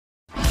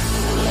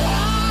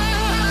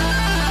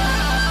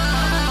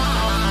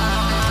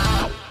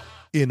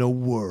In a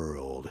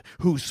world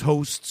whose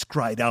hosts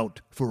cried out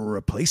for a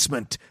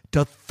replacement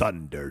to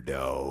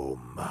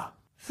Thunderdome.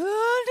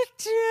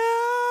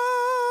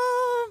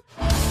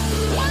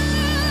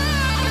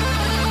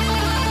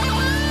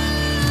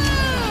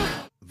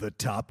 The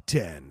Top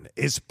 10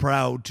 is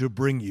proud to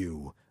bring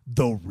you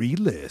the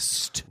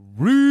Relist.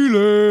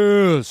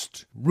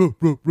 Relist.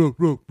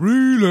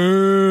 Relist.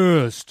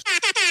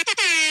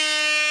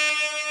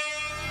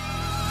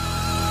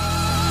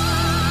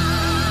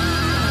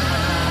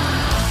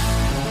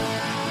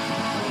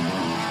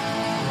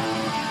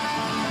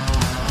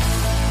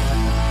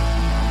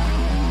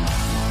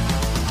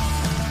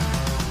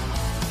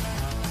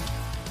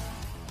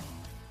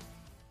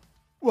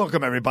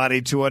 Welcome,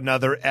 everybody, to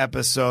another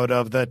episode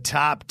of the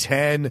Top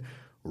 10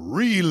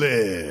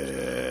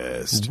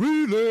 Relist.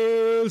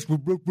 Relist.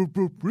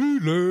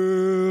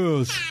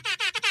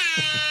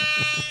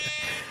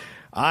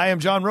 I am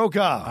John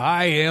Roca.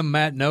 I am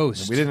Matt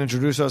Nost. We didn't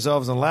introduce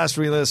ourselves in the last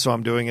Relist, so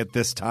I'm doing it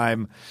this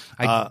time.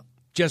 I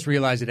just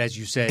realized it as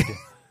you said.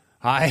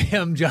 I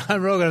am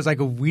John Rogan. I was like,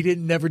 we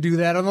didn't never do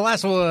that on the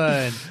last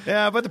one.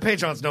 Yeah, but the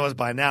patrons know us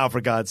by now,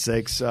 for God's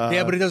sakes.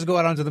 Yeah, but it does go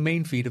out onto the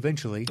main feed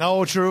eventually.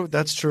 Oh, true.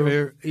 That's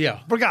true. Yeah.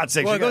 For God's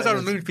sakes. Well, it goes out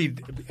on the main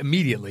feed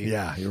immediately.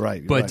 Yeah, you're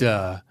right. But,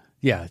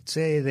 yeah,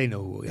 say they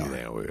know who we are.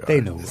 They know who we are.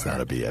 They know it's we not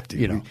are. a BFD.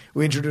 You know.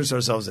 We introduce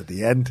ourselves at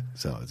the end,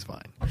 so it's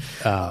fine.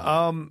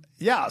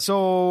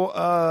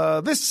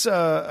 So this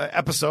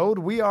episode,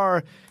 we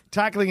are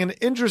tackling an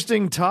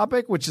interesting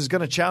topic, which is going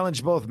to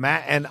challenge both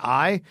Matt and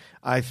I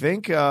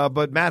think.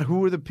 But, Matt,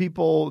 who are the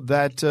people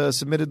that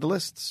submitted the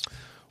lists?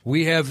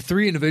 We have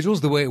three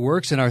individuals, the way it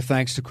works, and our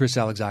thanks to Chris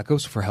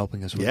Alexakos for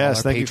helping us with all our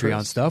thank you, Patreon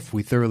Chris. stuff.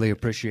 We thoroughly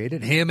appreciate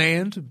it. Him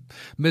and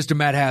Mr.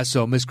 Matt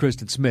Hasso, Miss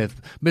Kristen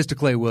Smith, Mr.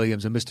 Clay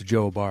Williams, and Mr.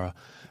 Joe Ibarra.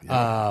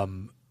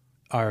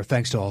 Our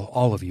thanks to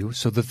all of you.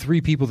 So the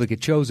three people that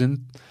get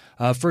chosen,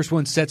 first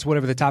one sets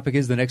whatever the topic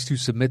is. The next two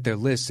submit their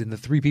lists. And the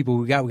three people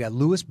we got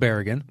Louis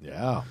Berrigan.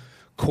 Yeah.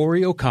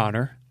 Corey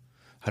O'Connor.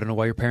 I don't know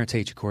why your parents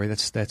hate you, Corey.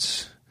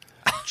 That's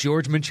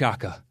George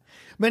Menchaca.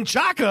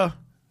 Menchaca?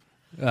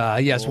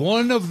 Yes,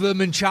 one of the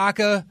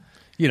Menchaca,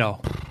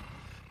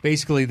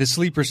 basically the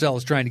sleeper cell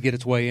is trying to get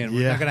its way in.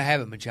 We're not going to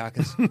have it,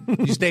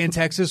 Menchacas. You stay in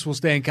Texas, we'll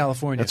stay in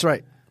California. That's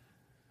right.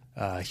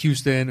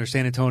 Houston or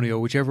San Antonio,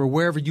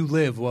 wherever you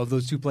live, well,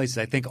 those two places,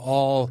 I think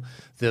all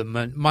the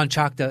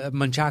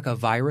Menchaca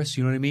virus,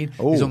 you know what I mean,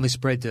 is only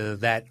spread to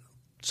that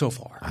so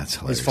far. That's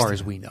hilarious. As far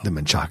as we know. The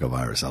Menchaca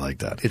virus, I like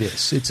that. It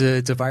is. It's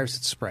a virus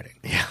that's spreading.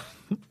 Yeah.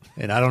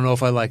 And I don't know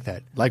if I like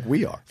that. Like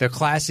we are. They're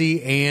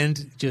classy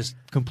and just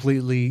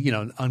completely,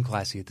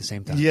 unclassy at the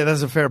same time. Yeah,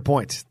 that's a fair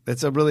point.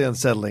 That's a really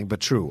unsettling, but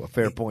true. A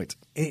fair point.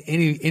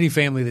 Any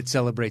family that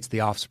celebrates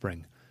The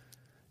Offspring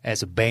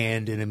as a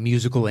band and a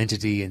musical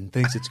entity and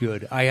thinks it's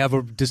good, I have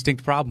a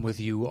distinct problem with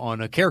you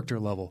on a character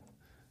level.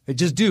 I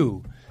just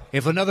do.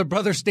 If another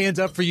brother stands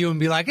up for you and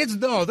be like,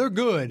 they're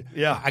good.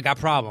 Yeah. I got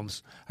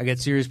problems. I got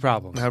serious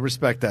problems. I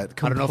respect that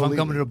completely. I don't know if I'm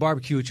coming to a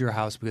barbecue at your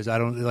house because I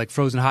don't like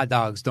frozen hot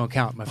dogs don't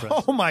count, my friend.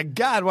 Oh, my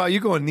God. Wow,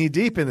 you're going knee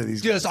deep into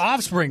these Just guys.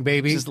 Offspring,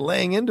 baby. Just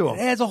laying into them. It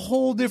adds a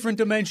whole different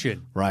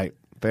dimension. Right.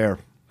 Fair.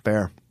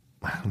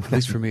 At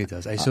least for me it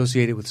does. I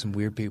associate it with some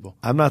weird people.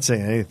 I'm not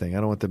saying anything.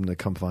 I don't want them to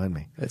come find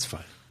me. That's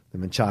fine. The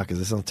Menchacas.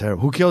 This sounds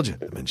terrible. Who killed you?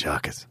 The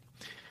Menchacas.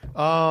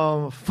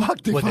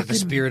 Fuck the What, fucking... the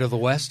spirit of the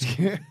West?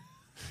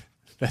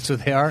 That's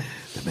what they are?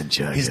 The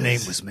Menchacas. His name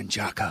was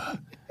Menchaca.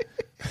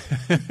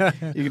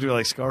 You could do it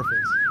like Scarface.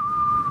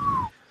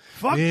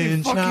 Fuck the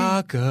fucking...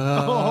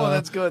 Menchaca. Oh,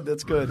 that's good.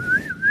 That's good.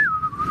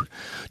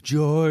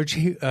 George,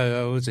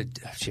 was it?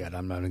 Shit,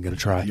 I'm not even going to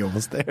try. You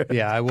almost there.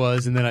 Yeah, I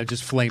was, and then I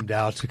just flamed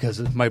out because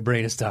my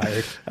brain is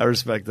tired. I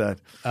respect that.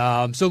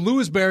 So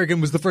Louis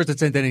Berrigan was the first that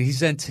sent that in.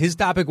 His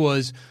topic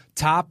was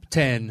top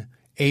 10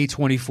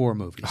 A24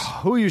 movies.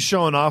 Who are you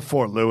showing off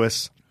for,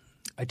 Louis?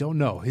 I don't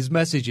know. His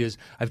message is,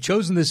 I've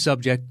chosen this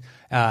subject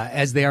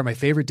as they are my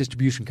favorite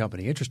distribution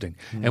company. Interesting.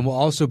 And will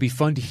also be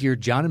fun to hear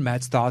John and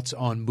Matt's thoughts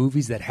on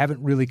movies that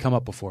haven't really come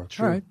up before.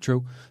 True. All right,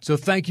 true. So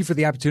thank you for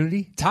the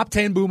opportunity. Top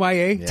 10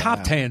 Boom-I-A. Yeah.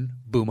 Top 10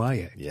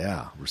 Boom-I-A.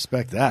 Yeah,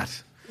 respect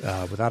that.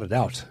 Without a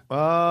doubt.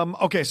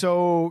 Okay,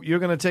 so you're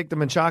going to take the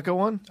Menchaca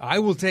one? I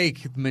will take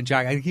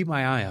Menchaca. I keep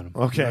my eye on him.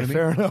 Okay, You know what I mean?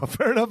 fair enough.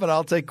 Fair enough, and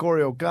I'll take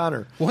Corey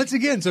O'Connor. Once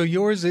again, so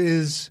yours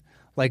is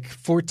like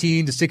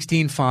 14 to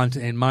 16 font,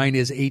 and mine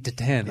is 8 to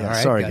 10. Yeah, all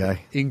right? sorry, Gotta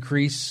guy.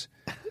 Increase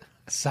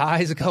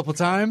size a couple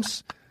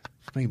times.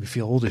 It's making me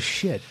feel old as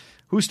shit.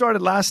 Who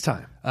started last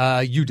time?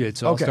 You did,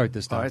 so Okay. I'll start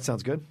this time. All right,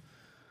 sounds good.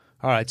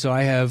 All right, so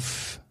I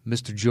have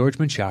Mr. George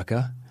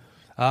Menchaca.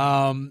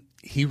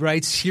 He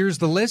writes, here's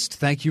the list.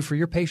 Thank you for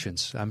your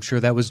patience. I'm sure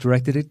that was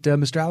directed at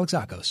Mr.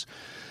 Alexakos.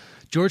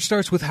 George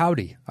starts with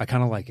howdy. I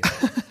kind of like it.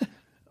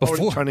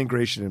 Already trying to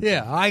ingratiate him.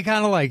 Yeah, I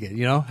kind of like it.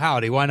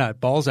 Howdy, why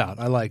not? Balls out.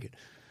 I like it.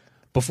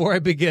 Before I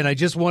begin, I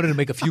just wanted to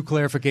make a few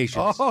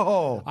clarifications.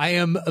 Oh. I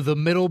am the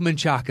middle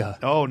Menchaca.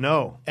 Oh,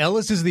 no.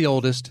 Ellis is the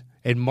oldest,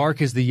 and Mark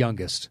is the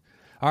youngest.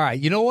 All right,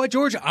 you know what,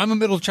 George? I'm a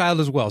middle child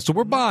as well, so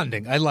we're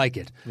bonding. I like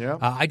it. Yeah.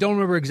 I don't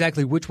remember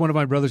exactly which one of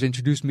my brothers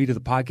introduced me to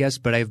the podcast,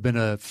 but I've been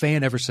a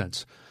fan ever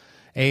since.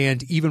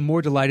 and even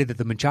more delighted that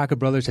the Menchaca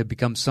brothers have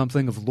become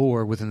something of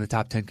lore within the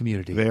top 10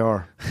 community. They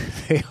are.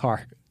 They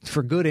are,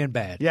 for good and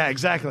bad. Yeah,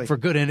 exactly. For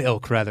good and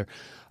ilk, rather.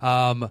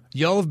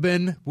 Y'all have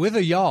been with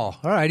a y'all.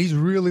 All right, he's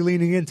really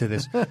leaning into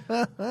this.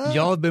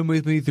 Y'all have been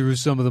with me through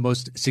some of the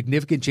most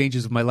significant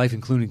changes of my life,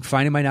 including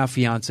finding my now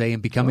fiance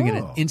and becoming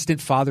an instant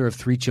father of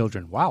 3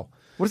 children. Wow.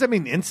 What does that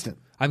mean, instant?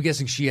 I'm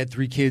guessing she had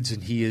 3 kids,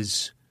 and he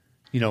is,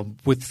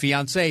 with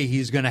fiance,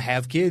 he's going to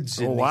have kids,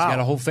 and he's got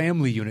a whole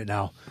family unit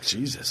now.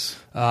 Jesus.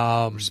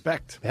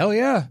 Respect. Hell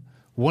yeah.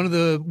 One of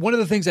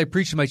the things I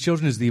preach to my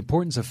children is the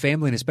importance of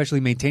family and especially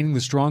maintaining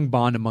the strong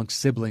bond amongst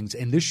siblings.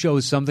 And this show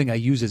is something I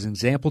use as an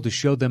example to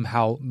show them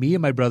how me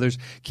and my brothers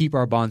keep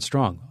our bond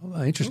strong.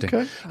 Oh, interesting.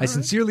 Okay. I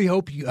sincerely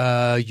hope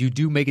you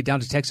do make it down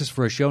to Texas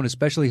for a show, and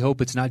especially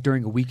hope it's not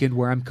during a weekend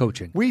where I'm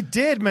coaching. We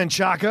did,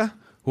 Menchaca.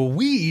 Well,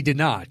 we did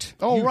not.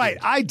 Oh, You right.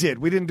 did. I did.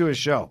 We didn't do a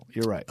show.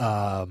 You're right.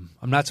 I'm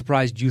not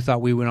surprised you thought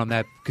we went on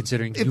that,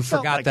 considering It you felt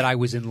forgot like that it. I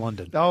was in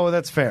London. Oh,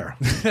 that's fair.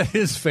 That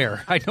is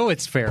fair. I know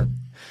it's fair.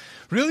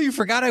 Really? You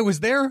forgot I was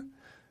there?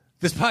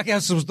 This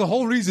podcast was the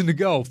whole reason to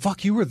go.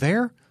 Fuck, you were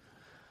there?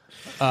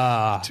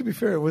 To be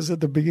fair, it was at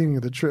the beginning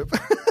of the trip.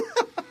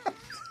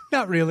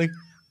 Not really.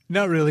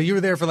 Not really. You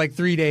were there for like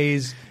 3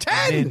 days.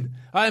 10!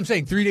 I'm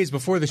saying 3 days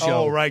before the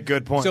show. Oh, right.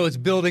 Good point. So it's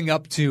building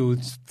up to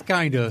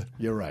kind of.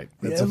 You're right.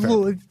 That's a fair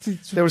point.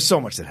 There was so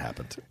much that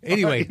happened.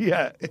 Anyway,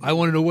 Yeah. I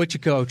want to know what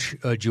you coach,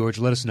 George.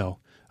 Let us know.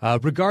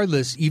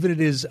 Regardless, even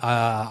it is,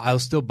 I'll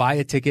still buy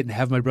a ticket and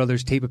have my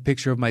brothers tape a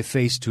picture of my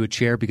face to a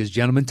chair because,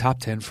 gentlemen, top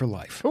 10 for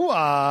life.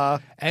 Hoo-ah.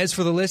 As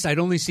for the list, I'd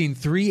only seen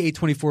 3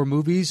 A24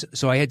 movies,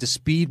 so I had to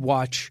speed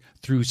watch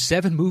through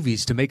 7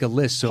 movies to make a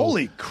list. So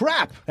Holy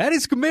crap. that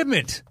is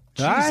commitment.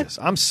 All right? Jesus.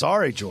 I'm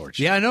sorry, George.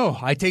 Yeah, I know.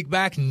 I take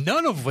back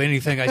none of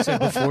anything I said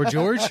before,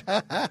 George.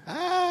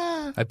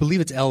 I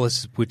believe it's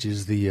Ellis, which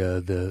is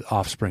the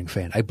Offspring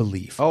fan. I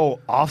believe. Oh,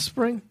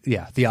 Offspring?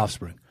 Yeah, the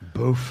Offspring.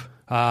 Boof.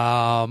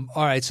 All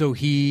right, so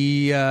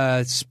he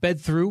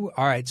sped through.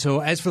 All right,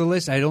 so as for the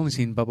list, I'd only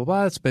seen blah, blah,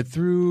 blah, sped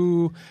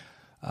through.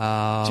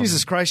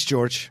 Jesus Christ,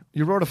 George.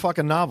 You wrote a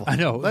fucking novel. I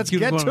know. Let's He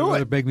was get one of to my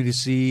brother it. begged me to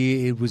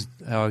see. It was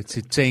it's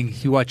saying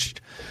he watched.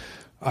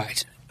 All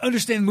right.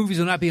 Understand movies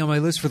will not be on my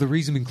list for the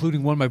reason,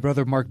 including one my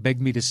brother Mark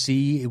begged me to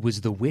see. It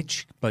was The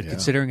Witch, but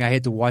considering I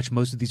had to watch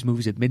most of these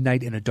movies at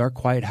midnight in a dark,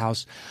 quiet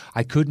house,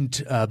 I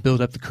couldn't build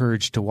up the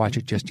courage to watch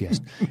it just yet.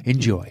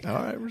 Enjoy. All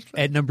right. Respect.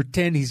 At number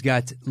 10, he's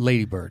got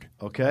Lady Bird.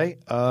 Okay.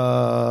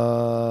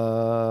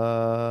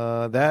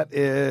 That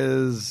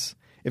is,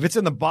 if it's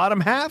in the bottom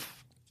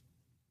half,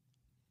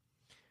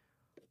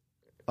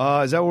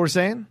 is that what we're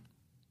saying?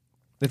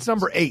 It's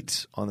number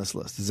 8 on this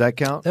list. Does that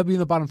count? That'd be in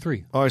the bottom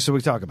 3. All right, so we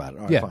talk about it.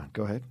 All right, Yeah. fine.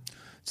 Go ahead.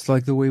 It's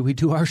like the way we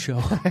do our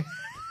show.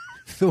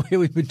 The way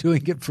we've been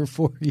doing it for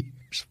 4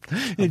 years.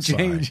 And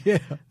change, yeah.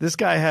 This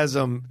guy has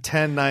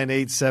 10, 9,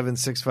 8, 7,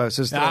 6, 5.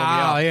 So it's throwing me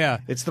off. Yeah.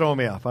 It's throwing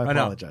me off. I I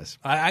know. apologize.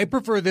 I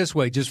prefer this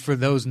way, just for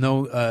those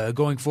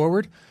going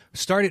forward.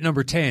 Start at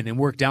number 10 and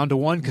work down to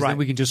 1, because Right. then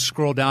we can just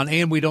scroll down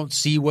and we don't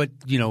see what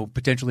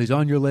potentially is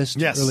on your list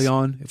Yes. early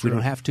on if we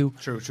don't have to.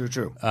 True.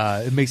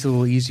 It makes it a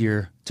little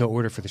easier to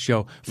order for the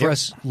show for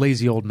us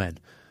lazy old men.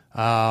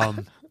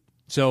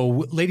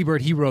 So Lady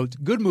Bird, he wrote,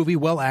 good movie,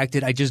 well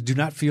acted. I just do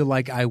not feel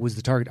like I was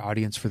the target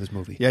audience for this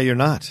movie. Yeah, you're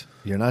not.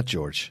 You're not,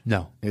 George.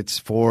 No. It's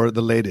for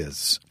the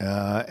ladies.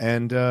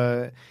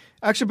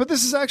 Actually, but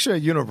this is actually a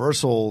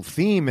universal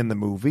theme in the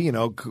movie,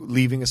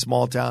 leaving a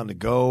small town to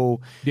go,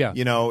 Yeah.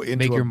 into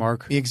Make your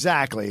mark.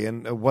 Exactly.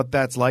 And what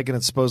that's like. And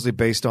it's supposedly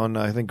based on,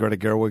 I think, Greta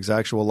Gerwig's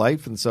actual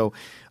life. And so,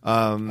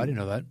 I didn't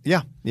know that.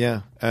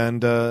 yeah. And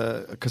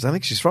because I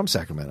think she's from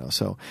Sacramento.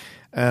 So,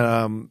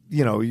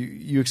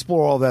 you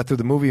explore all that through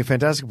the movie.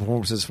 Fantastic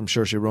performances from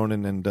Saoirse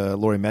Ronan and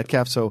Laurie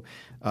Metcalf. So,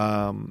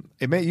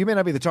 you may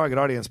not be the target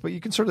audience, but you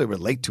can certainly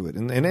relate to it.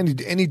 And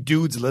any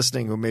dudes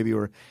listening who maybe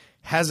were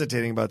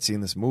hesitating about seeing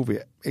this movie,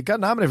 it got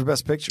nominated for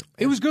Best Picture.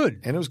 It was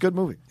good. And it was a good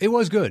movie. It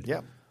was good.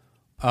 Yeah.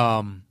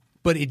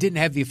 But it didn't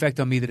have the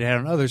effect on me that it had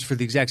on others for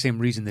the exact same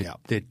reason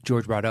that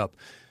George brought up.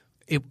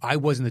 I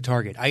wasn't the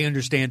target. I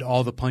understand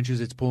all the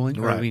punches it's pulling,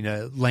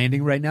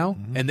 landing right now,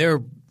 and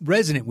they're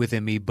resonant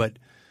within me, but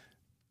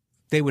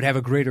they would have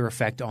a greater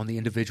effect on the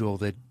individual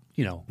that,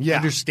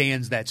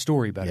 understands that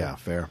story better. Yeah,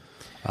 fair.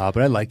 But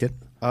I liked it.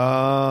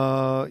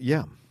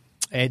 Yeah.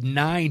 At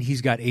 9,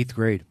 he's got 8th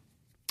grade.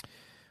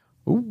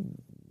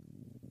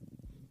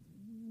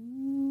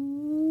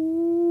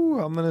 Ooh,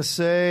 I'm going to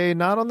say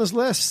not on this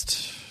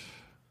list.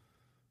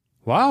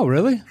 Wow,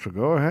 really? So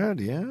go ahead,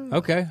 yeah.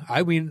 Okay.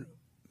 I mean,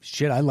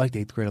 shit, I liked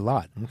 8th grade a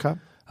lot. Okay.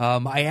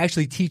 I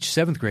actually teach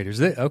 7th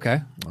graders.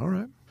 Okay. All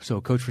right.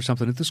 So coach for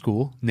something at the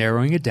school,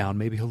 narrowing it down.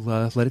 Maybe he'll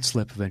let it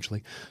slip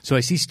eventually. So I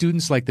see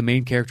students like the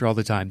main character all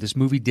the time. This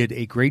movie did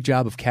a great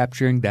job of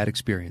capturing that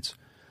experience.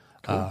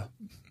 Cool.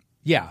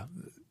 Yeah.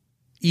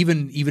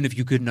 Even if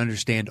you couldn't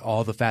understand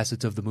all the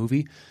facets of the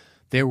movie,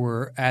 there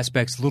were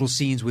aspects, little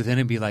scenes within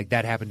it, be like,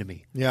 that happened to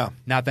me. Yeah.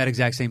 Not that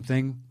exact same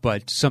thing,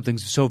 but something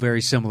so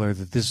very similar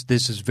that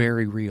this is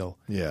very real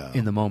Yeah.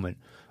 in the moment.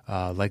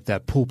 like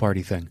that pool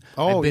party thing.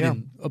 Oh, I've been yeah.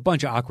 in a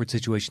bunch of awkward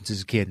situations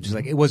as a kid. Just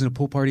like it wasn't a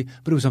pool party,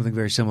 but it was something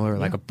very similar,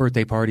 like a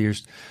birthday party or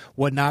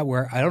whatnot.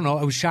 Where I don't know,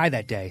 I was shy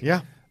that day.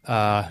 Yeah.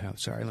 Oh,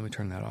 sorry, let me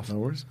turn that off. No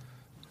worries.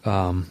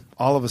 All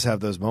of us have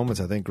those moments,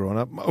 I think, growing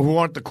up. Who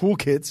aren't the cool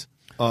kids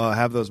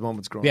have those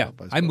moments growing Yeah,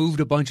 up. I moved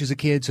a bunch as a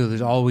kid, so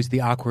there's always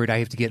the awkward. I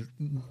have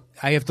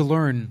to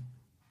learn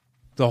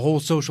the whole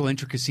social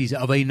intricacies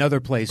of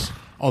another place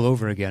all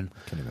over again.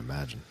 Can't even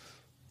imagine.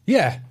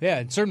 Yeah.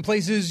 In certain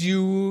places,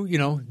 you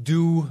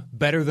do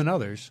better than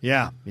others,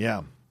 Yeah.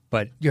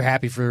 but you're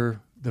happy for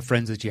the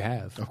friends that you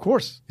have. Of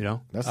course. You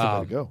know, That's the way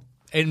to go.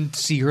 And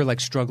see her like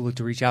struggling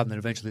to reach out, and then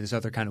eventually this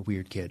other kind of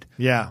weird kid.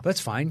 Yeah. But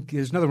that's fine.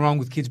 There's nothing wrong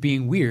with kids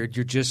being weird.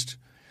 You're just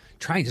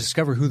trying to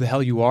discover who the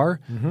hell you are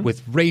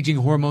with raging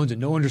hormones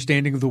and no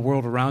understanding of the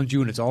world around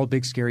you, and it's all a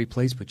big scary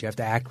place. But you have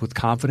to act with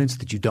confidence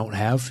that you don't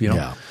have.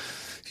 Yeah.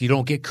 You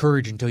don't get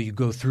courage until you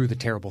go through the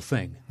terrible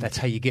thing. That's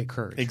how you get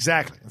courage.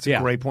 Exactly. It's a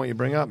great point you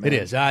bring up, man.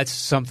 It is.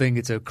 It's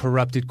a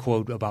corrupted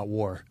quote about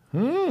war.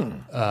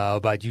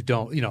 But you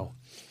don't.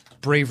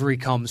 Bravery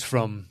comes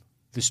from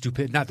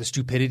not the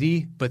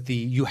stupidity, but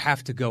you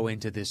have to go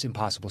into this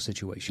impossible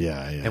situation.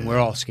 Yeah, and we're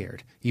all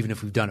scared, even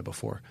if we've done it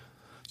before.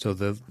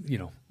 So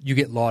you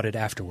get lauded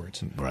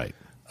afterwards. Right.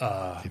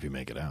 If you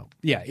make it out.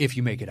 Yeah, if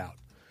you make it out.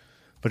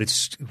 But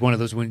it's one of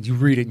those when you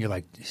read it and you're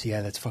like,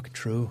 yeah, that's fucking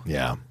true.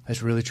 Yeah.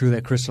 That's really true.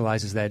 That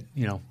crystallizes that,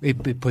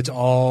 it puts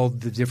all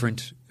the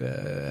different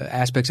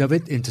aspects of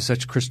it into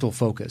such crystal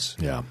focus.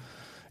 Yeah.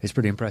 It's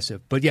pretty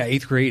impressive. But yeah,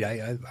 8th grade,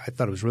 I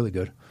thought it was really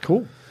good.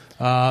 Cool.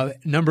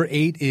 Number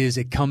 8 is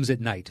It Comes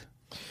at Night.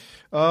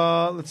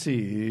 Let's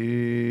see.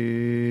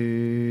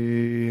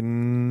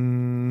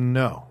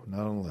 No, not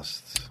on the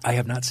list. I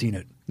have not seen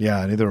it.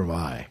 Yeah, neither have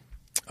I.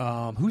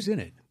 Who's in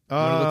it? You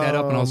want to look that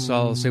up and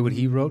I'll say what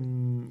he wrote?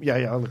 Yeah,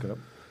 I'll look it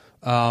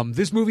up.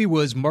 This movie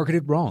was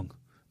marketed wrong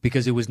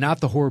because it was not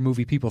the horror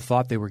movie people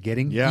thought they were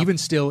getting. Yeah. Even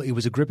still, it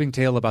was a gripping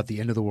tale about the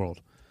end of the world.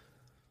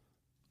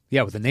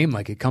 Yeah, with a name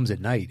like It Comes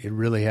at Night, it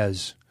really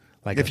has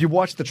like If you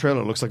watch the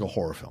trailer, it looks like a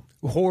horror film.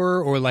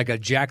 horror or like a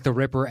Jack the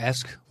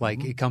Ripper-esque,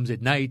 like It Comes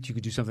at Night. You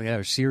could do something like that,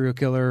 or serial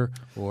killer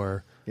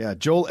or... Yeah,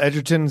 Joel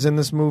Edgerton's in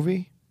this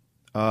movie.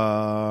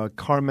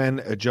 Carmen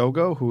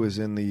Ejogo, who is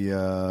in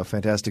the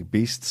Fantastic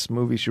Beasts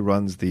movie. She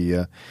runs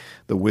the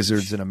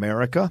Wizards in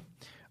America.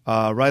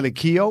 Riley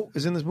Keough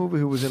is in this movie,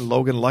 who was in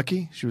Logan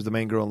Lucky. She was the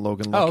main girl in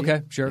Logan Lucky. Oh,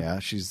 okay, sure. Yeah,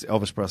 she's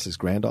Elvis Presley's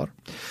granddaughter.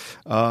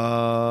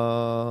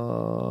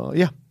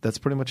 Yeah, that's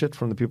pretty much it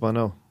from the people I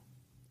know.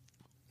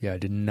 Yeah, I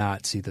did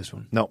not see this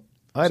one. No,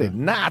 I did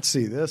not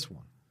see this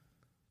one.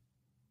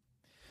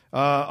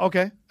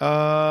 Okay.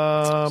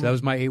 So that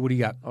was my 8. What do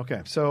you got?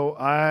 Okay, so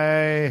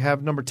I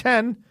have number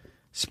 10,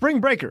 Spring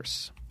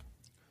Breakers.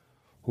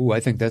 Ooh, I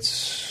think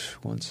that's...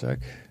 One sec.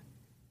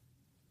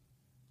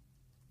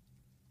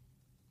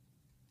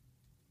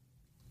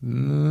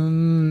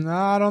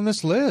 Not on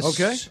this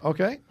list.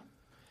 Okay.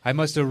 I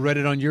must have read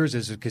it on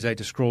yours because I had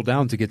to scroll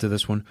down to get to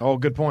this one. Oh,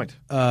 good point.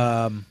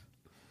 All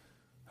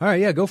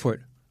right, yeah, go for it.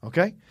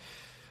 Okay.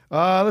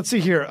 Let's see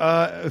here.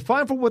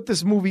 Fine for what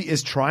this movie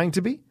is trying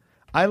to be.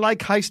 I like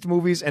heist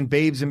movies and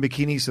babes in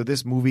bikinis, so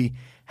this movie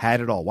had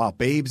it all. Wow,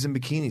 babes in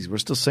bikinis. We're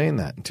still saying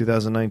that in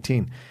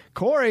 2019.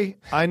 Corey,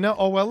 I know.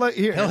 Oh, well,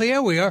 here. Hell yeah,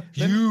 we are.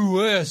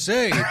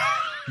 USA.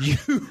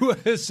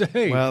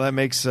 USA. Well, that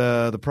makes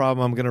the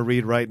problem I'm going to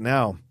read right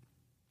now.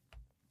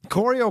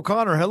 Corey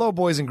O'Connor, hello,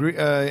 boys, and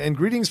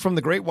greetings from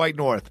the Great White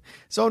North.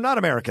 So, not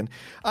American.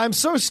 I'm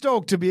so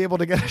stoked to be able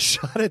to get a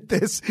shot at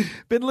this.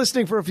 Been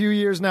listening for a few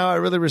years now. I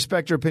really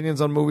respect your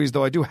opinions on movies,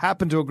 though I do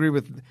happen to agree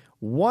with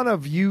one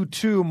of you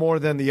two more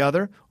than the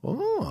other.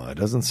 Oh, it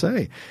doesn't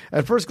say.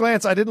 At first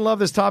glance, I didn't love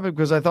this topic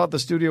because I thought the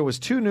studio was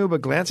too new,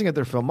 but glancing at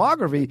their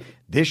filmography,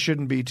 this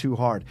shouldn't be too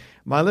hard.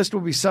 My list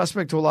will be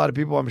suspect to a lot of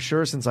people, I'm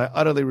sure, since I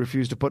utterly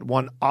refuse to put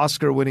one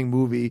Oscar-winning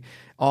movie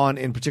on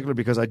in particular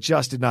because I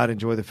just did not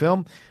enjoy the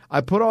film.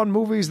 I put on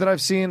movies that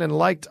I've seen and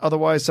liked.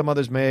 Otherwise, some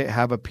others may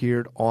have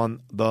appeared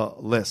on the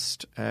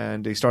list.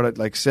 And they started,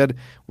 like I said,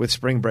 with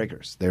Spring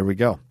Breakers. There we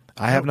go.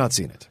 I have not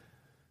seen it.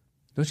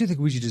 Don't you think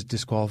we should just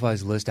disqualify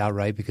his list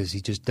outright because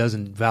he just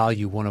doesn't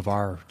value one of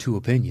our two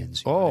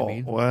opinions? You know what I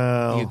mean?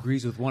 Well. He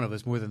agrees with one of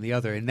us more than the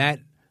other, and I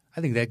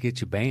think that gets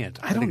you banned.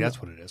 I think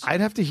that's what it is.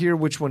 I'd have to hear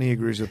which one he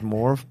agrees with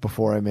more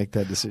before I make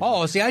that decision.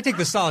 Oh, see, I take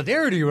the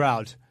solidarity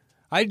route.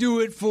 I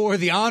do it for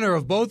the honor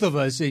of both of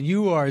us, and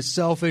you are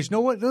selfish. No,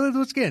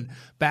 what's again?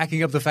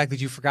 Backing up the fact that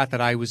you forgot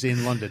that I was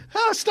in London.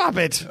 Oh, stop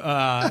it.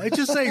 It's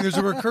just saying there's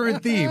a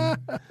recurrent theme.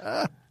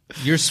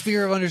 Your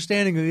sphere of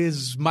understanding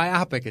is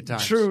myopic at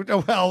times. True.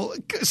 Oh, well,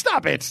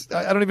 stop it.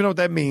 I don't even know what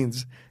that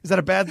means. Is that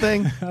a bad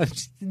thing?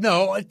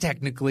 No,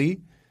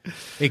 technically.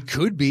 It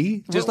could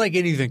be. Just like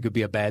anything could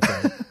be a bad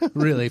thing,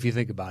 really, if you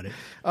think about it.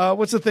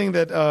 What's the thing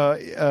that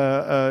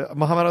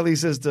Muhammad Ali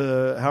says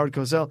to Howard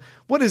Cosell?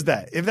 What is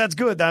that? If that's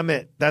good, I'm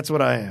it. That's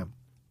what I am.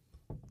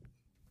 Do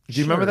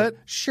you remember that?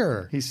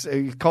 Sure.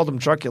 He called him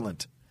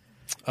truculent.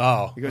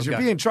 Oh. He goes, You're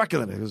being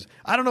truculent. He goes,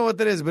 I don't know what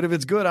that is, but if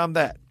it's good, I'm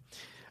that.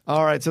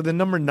 All right, so the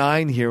number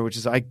 9 here, which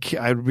is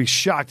I'd be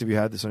shocked if you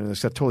had this on your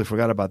list. I totally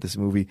forgot about this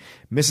movie,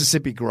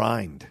 Mississippi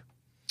Grind.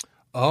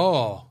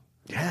 Oh.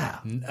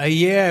 Yeah.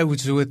 Yeah,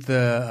 which is with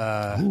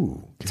the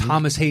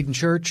Thomas Hayden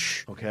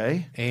Church.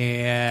 Okay.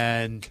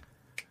 And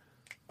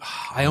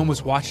I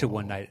almost watched it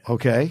one night.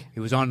 Okay. It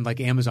was on like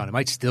Amazon. It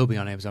might still be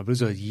on Amazon, but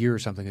it was a year or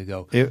something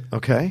ago.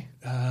 Okay.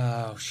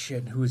 Oh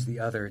shit! Who is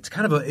the other? It's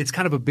kind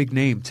of a big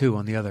name too.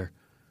 On the other,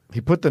 he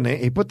put the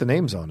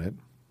names on it.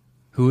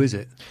 Who is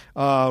it?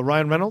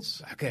 Ryan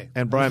Reynolds. Okay.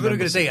 And Brian. I was literally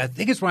going to say I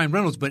think it's Ryan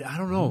Reynolds, but I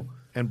don't know.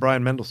 And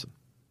Brian Mendelsohn.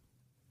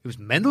 It was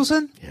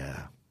Mendelsohn?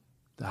 Yeah.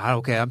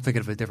 Okay, I'm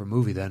thinking of a different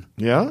movie then.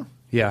 Yeah.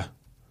 Yeah.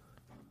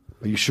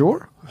 Are you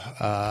sure?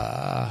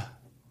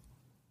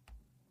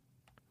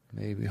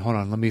 Maybe. Hold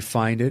on. Let me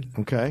find it.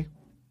 Okay.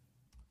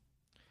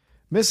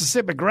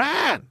 Mississippi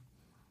Grind.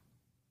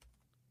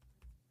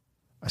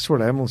 I swear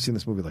to, I've only seen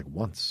this movie like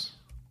once.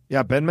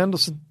 Yeah, Ben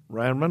Mendelsohn,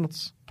 Ryan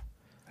Reynolds.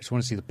 I just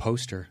want to see the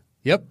poster.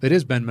 Yep, it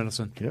is Ben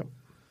Mendelsohn. Yep.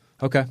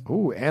 Okay.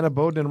 Ooh, Anna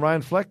Boden and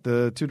Ryan Fleck,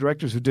 the two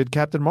directors who did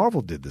Captain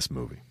Marvel, did this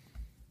movie.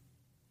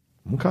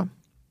 Okay.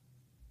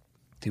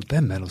 Dude,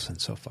 Ben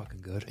Mendelsohn's so fucking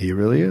good. He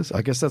really is.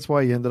 I guess that's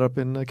why he ended up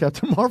in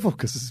Captain Marvel,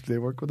 because they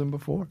worked with him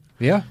before.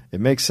 Yeah.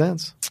 It makes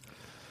sense.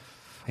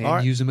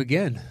 And use him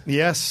again.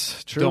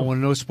 Yes, true. Don't want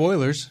to know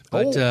spoilers.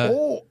 But, yeah.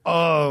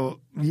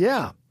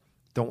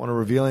 Don't want to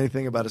reveal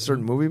anything about a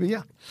certain movie, but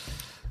yeah.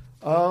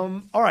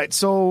 All right,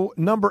 so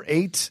number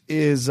 8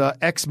 is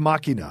Ex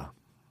Machina.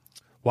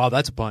 Wow,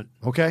 that's a punt.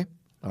 Okay.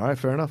 All right,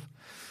 fair enough.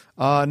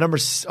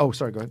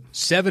 Sorry, go ahead.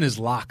 7 is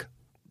Locke.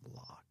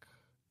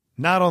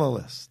 Not on the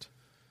list.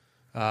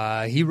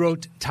 He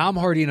wrote Tom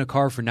Hardy in a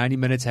car for 90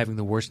 minutes having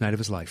the worst night of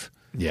his life.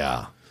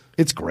 Yeah.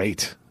 It's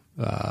great.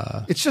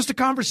 It's just a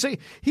conversation.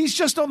 He's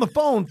just on the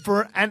phone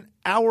for an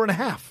hour and a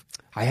half.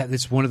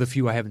 It's one of the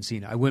few I haven't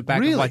seen. I went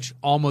back and watched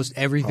almost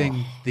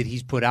everything that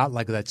he's put out,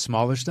 like that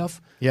smaller stuff.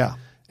 Yeah.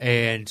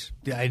 And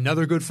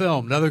another good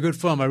film.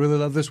 I really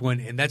love this one.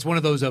 And that's one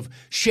of those of,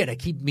 shit, I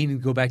keep meaning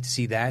to go back to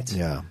see that.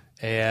 Yeah.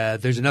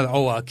 There's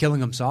another, Killing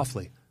Him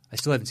Softly. I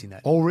still haven't seen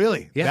that. Oh,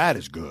 really? Yeah. That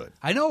is good.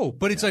 I know,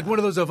 but it's like one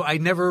of those of I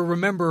never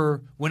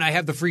remember when I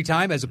have the free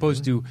time as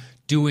opposed to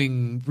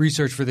doing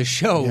research for the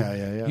show.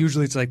 Yeah.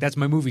 Usually it's like that's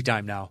my movie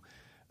time now.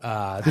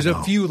 There's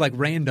a few like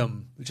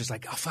random, just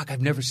like, oh, fuck,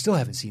 still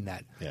haven't seen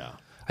that. Yeah.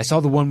 I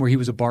saw the one where he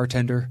was a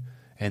bartender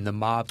and the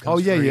mob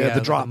comes for,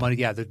 the drop.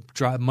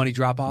 The money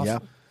drop off. Yeah.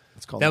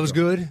 It's called that was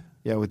good.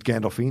 Yeah, with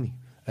Gandolfini.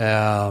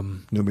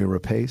 Noomi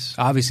Rapace.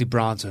 Obviously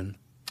Bronson.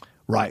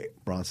 Right.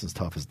 Bronson's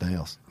tough as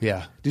nails.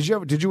 Yeah. Did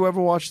you ever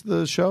watch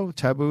the show,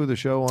 Taboo, the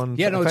show on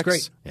Yeah, no, FX? it's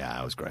great.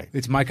 Yeah, it was great.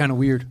 It's my kind of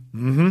weird.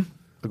 Mm-hmm.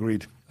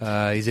 Agreed.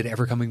 Is it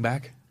ever coming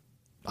back?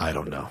 I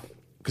don't know.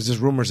 Because there's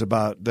rumors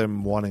about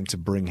them wanting to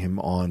bring him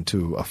on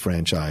to a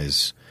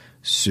franchise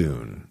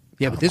soon.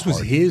 Yeah, but this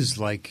was his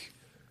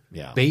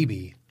Yeah.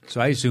 baby.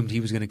 So I assumed he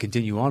was going to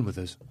continue on with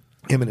this.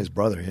 Him and his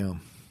brother, yeah.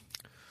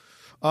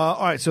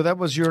 All right, so that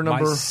was your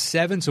number. My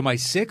 7, so my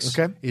 6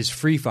 is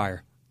Free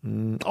Fire.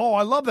 Oh,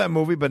 I love that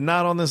movie, but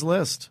not on this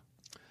list.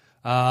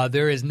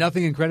 There is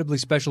nothing incredibly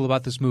special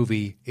about this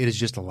movie. It is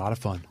just a lot of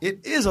fun.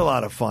 It is a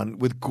lot of fun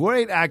with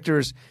great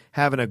actors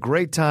having a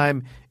great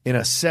time in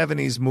a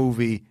 70s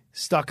movie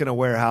stuck in a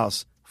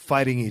warehouse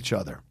fighting each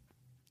other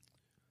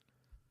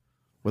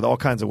with all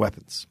kinds of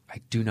weapons.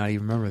 I do not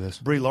even remember this.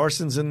 Brie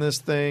Larson's in this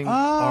thing. Oh, Armie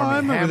I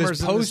remember Hammer's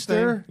this in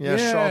poster. This thing.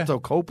 Yeah. Charlton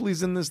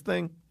Copley's in this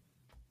thing.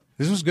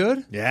 This was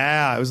good?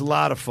 Yeah, it was a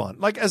lot of fun.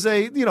 Like as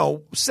a,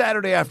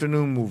 Saturday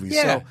afternoon movie.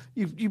 Yeah. So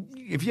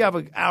if you have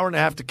an hour and a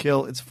half to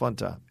kill, it's a fun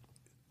time.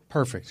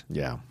 Perfect.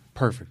 Yeah.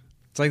 Perfect.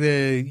 It's like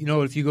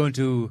if you go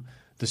into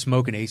the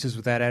Smoking Aces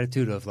with that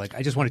attitude of like,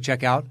 I just want to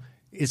check out,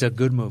 it's a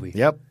good movie.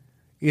 Yep.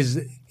 Is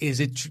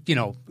it,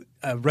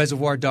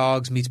 Reservoir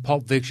Dogs meets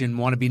Pulp Fiction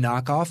wannabe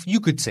knockoff? You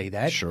could say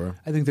that. Sure.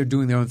 I think they're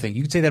doing their own thing.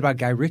 You could say that about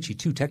Guy Ritchie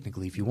too,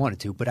 technically, if you wanted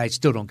to, but I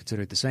still don't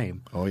consider it the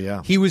same. Oh,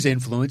 yeah. He was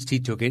influenced. He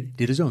took it,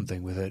 did his own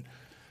thing with it.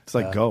 It's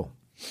like Go.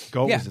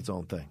 Go yeah. was its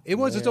own thing. It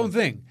was its own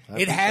thing.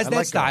 It has that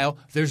like style.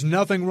 There's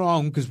nothing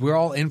wrong because we're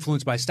all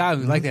influenced by style.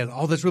 We like that.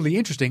 Oh, that's really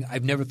interesting.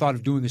 I've never thought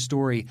of doing a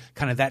story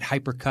kind of that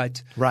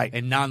hypercut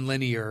and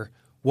nonlinear.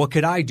 What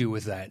could I do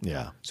with that?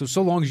 Yeah.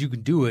 So long as you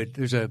can do it,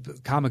 there's a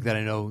comic that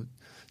I know.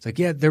 It's like,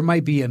 yeah, there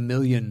might be a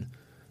million,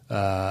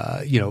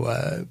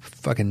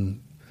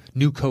 fucking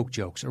new Coke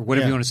jokes or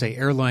whatever you want to say,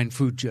 airline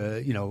food,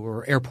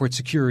 or airport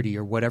security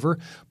or whatever.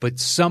 But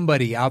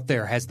somebody out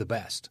there has the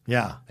best.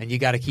 Yeah. And you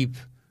got to keep.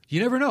 You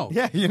never know.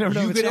 Yeah, you never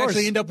know. You it's could yours.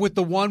 actually end up with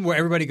the one where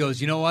everybody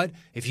goes, you know what?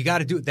 If you got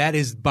to do it, that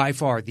is by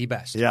far the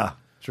best. Yeah,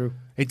 true.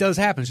 It does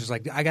happen. It's just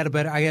like, I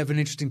have an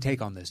interesting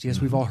take on this.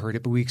 Yes, we've all heard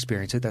it, but we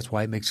experience it. That's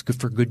why it makes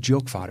good for good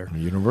joke fodder.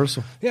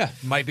 Universal. Yeah,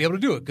 might be able to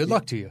do it. Good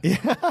luck to you.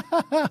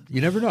 Yeah. You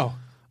never know.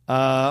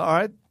 All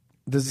right.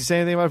 Does he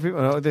say anything about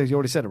people? No, you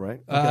already said it, right?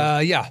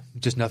 Okay. Yeah,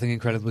 just nothing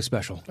incredibly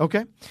special.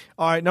 Okay.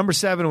 All right, number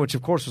 7, which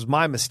of course was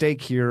my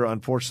mistake here,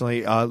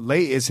 unfortunately,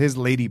 is his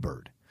Lady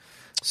Bird.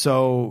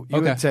 So you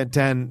Okay. had said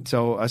 10.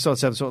 So I saw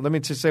 7. So let me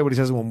just say what he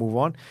says and we'll move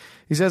on.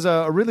 He says,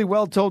 a really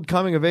well-told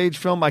coming-of-age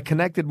film. I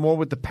connected more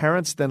with the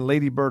parents than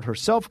Lady Bird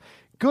herself.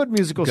 Good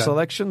musical Okay.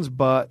 selections,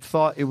 but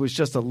thought it was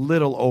just a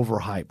little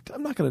overhyped.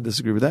 I'm not going to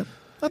disagree with that.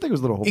 I think it was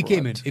a little overhyped. It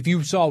came in. If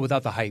you saw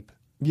without the hype,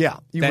 Yeah.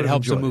 You that would've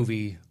helps a enjoyed it.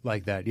 movie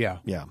like that. Yeah.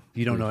 Yeah.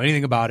 You don't know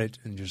anything about it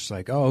and just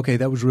like, oh, okay,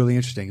 that was really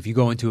interesting. If you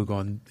go into it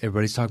going,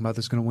 everybody's talking about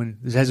this going to win.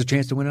 This has a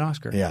chance to win an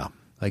Oscar. Yeah.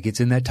 Like it's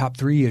in that top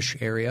 3-ish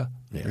area.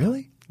 Yeah.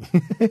 Really?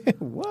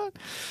 What?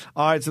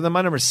 All right, so then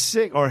my number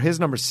 6, or his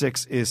number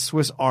 6, is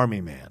Swiss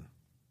Army Man.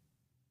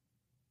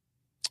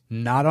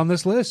 Not on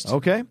this list.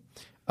 Okay.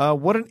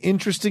 What an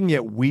interesting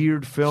yet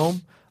weird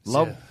film.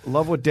 Love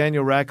what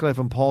Daniel Radcliffe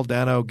and Paul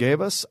Dano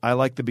gave us. I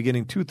like the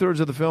beginning 2/3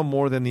 of the film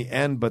more than the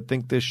end, but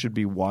think this should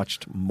be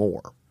watched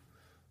more.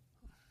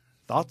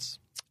 Thoughts?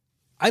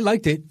 I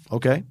liked it.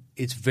 Okay.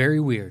 It's very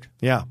weird.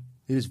 Yeah.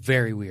 It is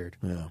very weird.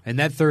 Yeah. And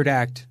that third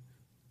act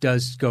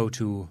manages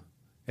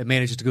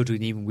to go to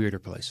an even weirder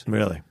place.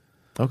 Really?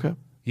 Okay.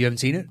 You haven't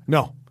seen it?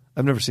 No,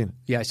 I've never seen it.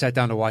 Yeah, I sat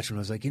down to watch it and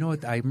I was like, you know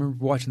what? I remember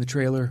watching the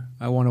trailer.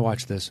 I want to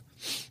watch this.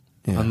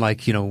 Yeah.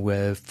 Unlike,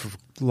 for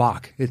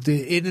Lock. It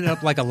ended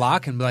up like a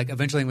Lock, and like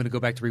eventually I'm going to go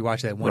back to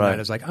rewatch that one Right. night. I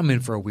was like, I'm in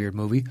for a weird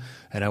movie,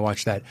 and I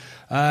watched that.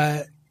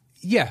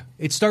 Yeah,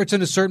 it starts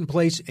in a certain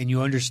place, and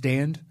you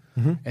understand,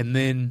 and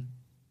then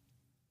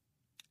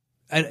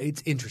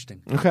it's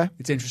interesting. Okay.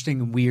 It's interesting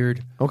and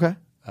weird. Okay.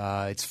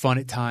 It's fun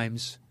at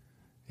times.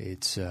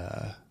 It's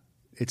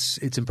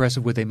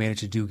impressive what they managed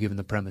to do given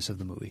the premise of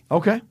the movie.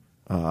 Okay.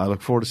 I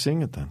look forward to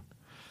seeing it then.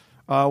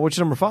 What's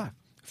your number 5?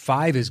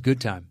 5 is Good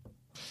Time.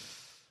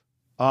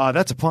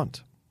 That's a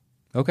punt.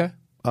 Okay.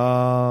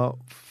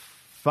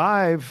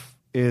 5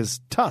 is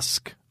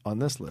Tusk on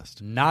this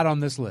list. Not on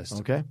this list.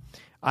 Okay.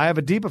 I have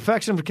a deep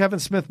affection for Kevin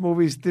Smith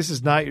movies. This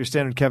is not your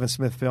standard Kevin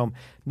Smith film.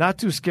 Not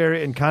too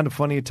scary and kind of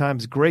funny at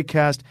times. Great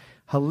cast.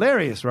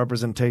 Hilarious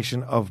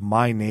representation of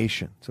my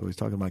nation. So he's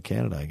talking about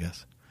Canada, I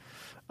guess.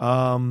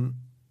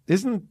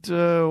 Isn't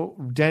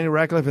Daniel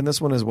Radcliffe in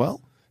this one as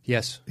well?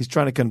 Yes. He's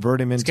trying to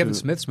convert him into It's Kevin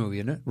Smith's movie,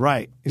 isn't it?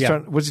 Right. Yeah.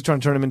 What's he trying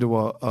to turn him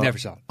into? Never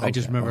saw it. I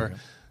just remember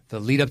the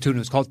lead up to it. It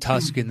was called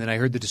Tusk, and then I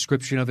heard the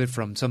description of it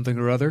from something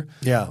or other.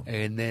 Yeah.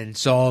 And then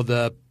saw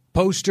the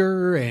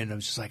poster, and I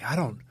was just like,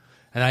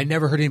 and I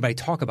never heard anybody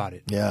talk about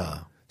it. Yeah.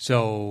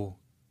 So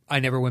I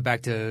never went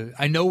back to.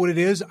 I know what it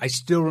is. I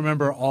still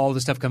remember all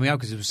the stuff coming out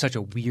because it was such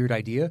a weird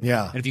idea.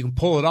 Yeah. And if you can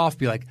pull it off,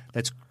 be like,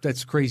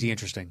 that's crazy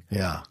interesting.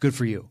 Yeah. Good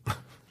for you.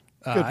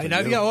 for you.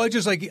 I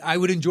just like I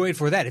would enjoy it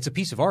for that. It's a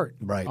piece of art,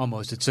 Right.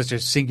 Almost. It's such a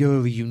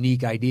singularly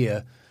unique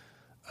idea.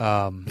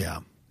 Yeah.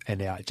 And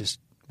yeah, just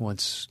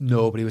once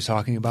nobody was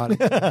talking about it,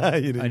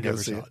 You didn't I go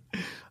never see saw it.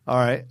 All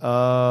right.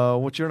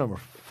 What's your number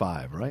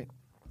 5, right?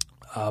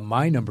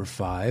 My number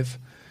 5,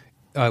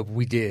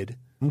 we did.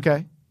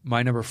 Okay.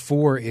 My number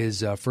 4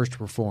 is First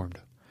Reformed.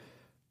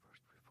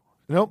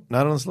 Nope,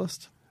 not on this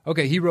list.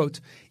 Okay, he wrote,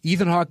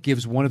 Ethan Hawke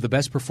gives one of the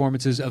best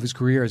performances of his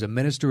career as a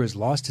minister who has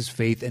lost his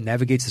faith and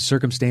navigates the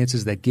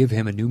circumstances that give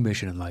him a new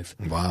mission in life.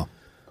 Wow.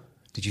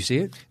 Did you see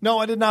it? No,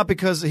 I did not,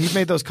 because he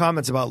made those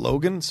comments about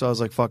Logan, so I was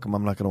like, fuck him,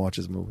 I'm not going to watch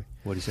his movie.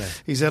 What did he say?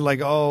 He said, like,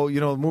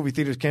 movie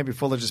theaters can't be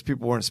full of just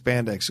people wearing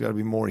spandex. There's got to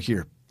be more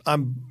here.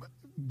 I'm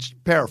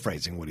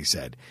paraphrasing what he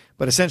said,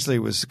 but essentially it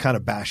was kind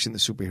of bashing the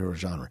superhero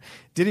genre.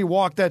 Did he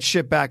walk that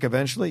shit back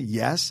eventually?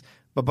 Yes.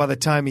 But by the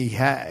time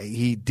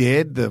he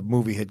did, the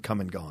movie had come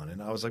and gone. And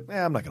I was like,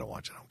 I'm not going to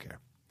watch it. I don't care.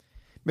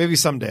 Maybe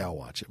someday I'll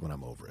watch it when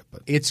I'm over it.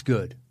 But It's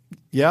good.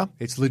 yeah?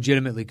 It's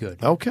legitimately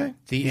good. Okay.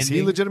 The Is he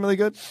ending- legitimately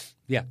good?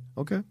 Yeah.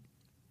 Okay.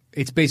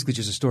 It's basically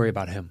just a story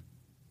about him,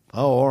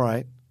 Oh, all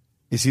right.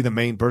 Is he the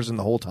main person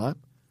the whole time?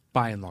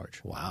 by and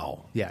large.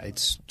 Wow. Yeah,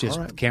 it's just All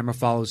right. the camera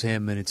follows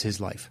him and it's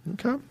his life.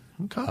 Okay.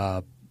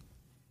 Okay.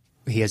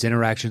 He has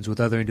interactions with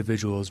other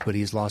individuals, but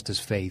he's lost his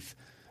faith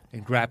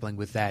and grappling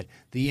with that.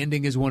 The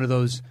ending is one of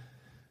those.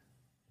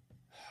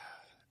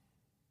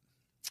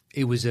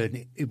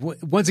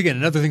 Once again,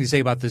 another thing to say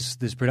about this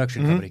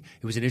production company.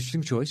 It was an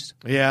interesting choice.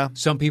 yeah.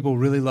 Some people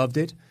really loved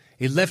it.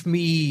 It left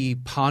me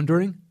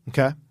pondering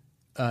Okay.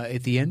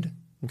 at the end.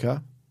 Okay.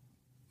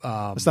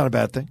 It's not a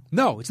bad thing.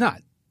 No, it's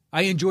not.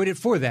 I enjoyed it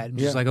for that. I'm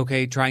just Yeah. like,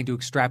 okay, trying to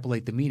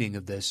extrapolate the meaning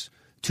of this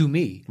to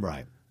me.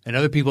 Right. And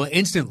other people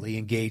instantly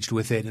engaged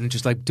with it. And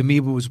just like, to me,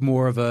 it was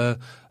more of a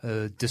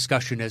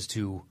discussion as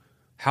to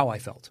how I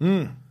felt.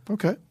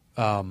 Okay.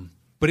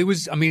 But it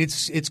was,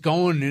 it's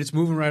going and it's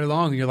moving right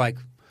along. And you're like,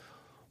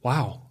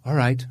 wow, all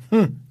right.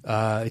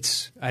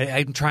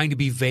 I'm trying to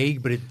be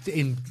vague, but it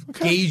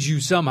engage you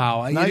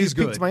somehow. Now it is you've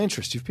piqued good. my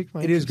interest. You've piqued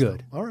my It interest. is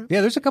good. All right.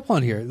 Yeah, there's a couple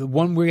on here. The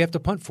one where you have to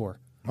punt for.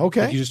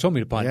 Okay. Like you just told me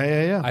to punt.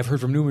 Yeah. I've heard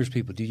from numerous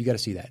people. Dude, you got to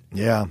see that.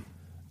 Yeah. All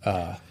right,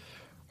 All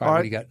what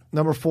right. do you got?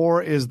 Number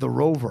 4 is The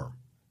Rover.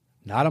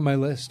 Not on my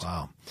list.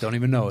 Wow. Don't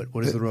even know it.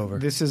 What is The Rover?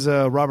 This is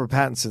Robert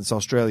Pattinson's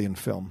Australian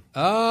film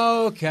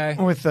Oh, okay.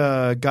 with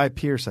Guy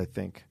Pearce, I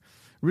think.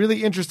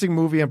 Really interesting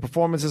movie and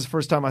performances.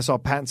 First time I saw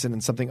Pattinson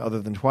in something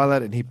other than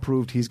Twilight, and he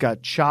proved he's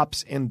got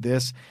chops in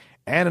this.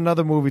 And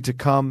another movie to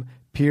come.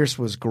 Pierce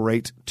was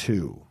great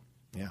too.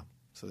 Yeah.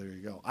 So there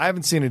you go. I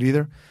haven't seen it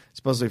either. It's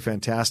supposedly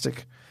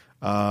fantastic.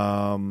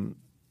 So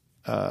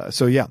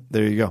yeah,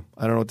 there you go.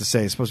 I don't know what to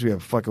say. It's supposed to be a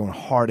fucking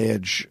hard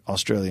edge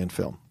Australian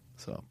film.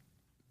 So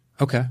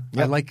Okay.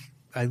 Yeah.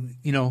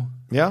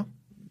 Yeah,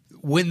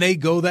 When they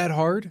go that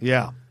hard,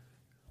 yeah.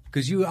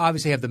 because you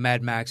obviously have the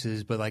Mad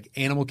Maxes, but like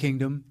Animal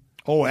Kingdom,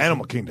 Oh,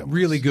 Animal Kingdom,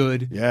 really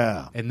good.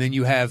 Yeah, And then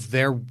you have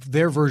their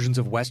versions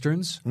of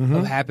westerns Mm-hmm.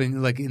 of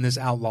happening like in this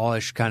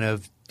outlawish kind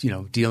of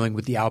dealing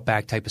with the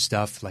outback type of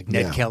stuff, like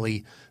Ned Yeah.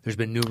 Kelly. There's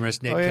been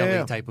numerous Ned Oh, yeah, Kelly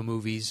yeah. type of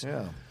movies.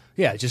 yeah.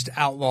 Yeah, just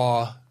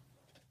outlaw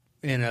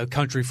in a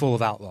country full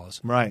of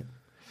outlaws. Right.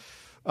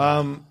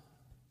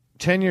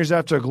 10 years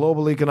after a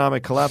global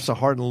economic collapse, a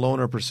hardened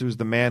loner pursues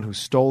the man who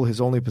stole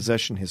his only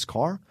possession, his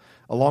car.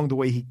 Along the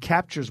way, he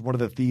captures one of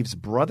the thief's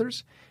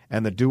brothers,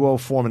 and the duo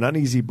form an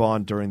uneasy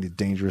bond during the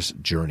dangerous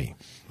journey.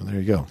 Well, there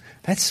you go.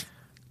 That's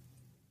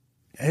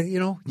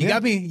you Yeah.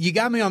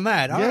 got me on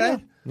that. All Yeah, right.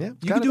 yeah. You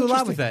Kind can do of a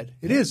lot with that.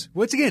 interesting. It is.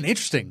 Once again,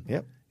 interesting.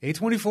 Yep.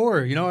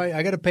 A24.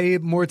 I got to pay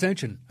more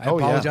attention. I Oh,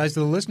 yeah. apologize to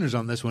the listeners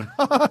on this one.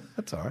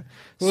 That's all right.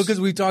 Well, because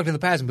we've talked in the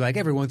past and be like,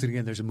 every once and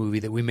again, there's a movie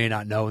that we may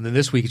not know. And then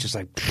this week, it's just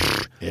like,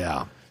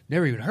 Yeah.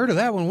 never even heard of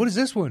that one. What is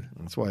this one?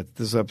 That's why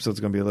this episode's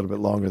going to be a little bit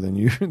longer than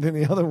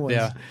the other ones.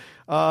 Yeah.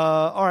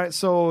 All right,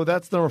 so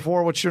that's number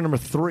 4. What's your number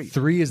 3?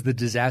 3 is The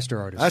Disaster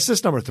Artist. That's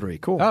just number 3.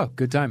 Cool. Oh,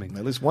 good timing.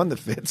 At least one that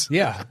fits.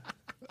 Yeah.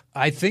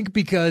 I think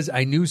because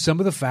I knew some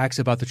of the facts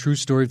about the true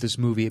story of this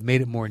movie, it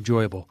made it more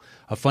enjoyable.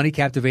 A funny,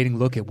 captivating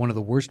look at one of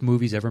the worst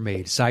movies ever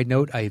made. Side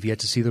note, I have yet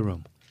to see The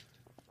Room.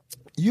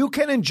 You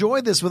can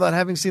enjoy this without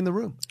having seen The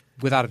Room.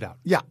 Without a doubt.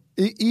 Yeah.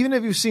 Even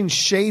if you've seen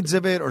shades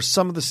of it or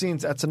some of the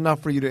scenes, that's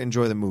enough for you to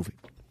enjoy the movie.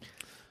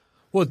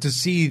 Well, to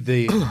see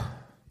the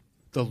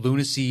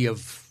lunacy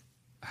of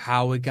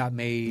how it got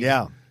made.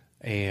 Yeah.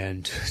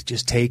 And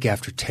just take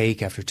after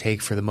take after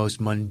take for the most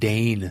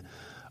mundane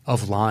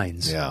of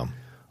lines. Yeah.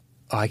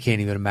 I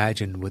can't even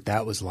imagine what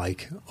that was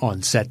like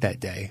on set that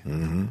day.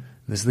 Mm-hmm.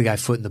 This is the guy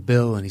footing the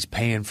bill, and he's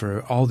paying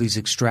for all these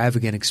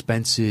extravagant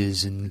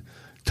expenses and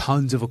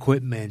tons of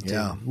equipment.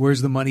 Yeah. And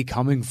where's the money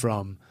coming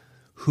from?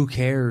 Who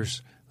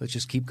cares? Let's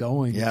just keep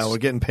going. Yeah, we're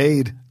getting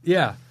paid.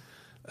 Yeah.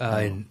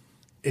 And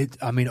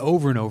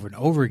over and over and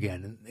over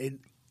again.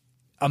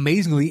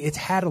 Amazingly, it's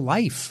had a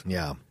life.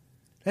 Yeah.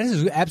 That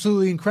is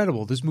absolutely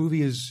incredible. This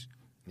movie is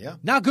Yeah.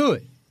 not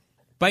good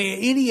by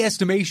any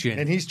estimation.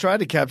 And he's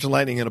tried to capture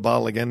lightning in a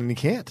bottle again, and he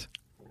can't.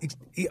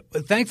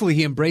 Thankfully,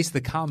 he embraced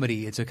the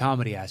comedy. It's a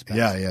comedy aspect.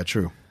 Yeah,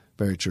 true.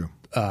 Very true.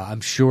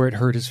 I'm sure it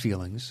hurt his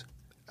feelings.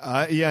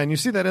 Yeah, and you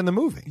see that in the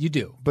movie. You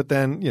do. But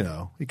then,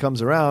 he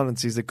comes around and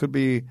sees it could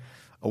be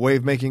a way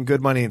of making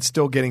good money and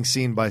still getting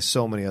seen by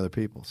so many other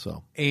people.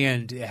 So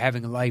And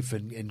having a life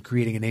and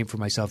creating a name for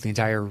myself, the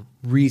entire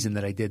reason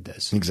that I did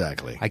this.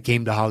 Exactly. I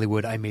came to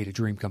Hollywood. I made a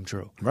dream come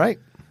true. Right.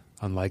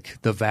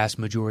 Unlike the vast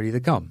majority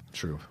that come.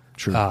 True.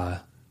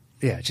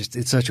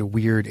 It's such a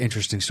weird,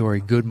 interesting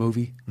story. Good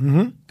movie.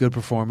 Mm-hmm. Good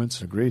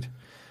performance. Agreed.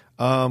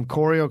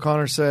 Corey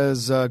O'Connor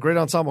says, great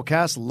ensemble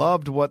cast.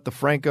 Loved what the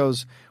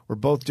Francos were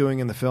both doing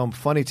in the film.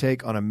 Funny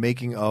take on a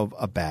making of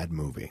a bad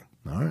movie.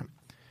 All right.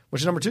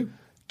 What's your number 2?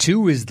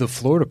 2 is The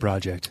Florida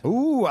Project.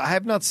 Ooh, I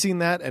have not seen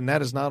that, and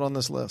that is not on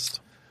this list.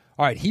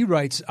 All right, he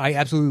writes, I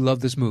absolutely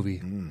love this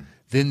movie.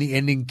 Then the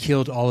ending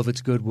killed all of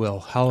its goodwill.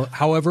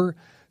 However,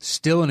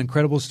 still an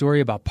incredible story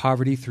about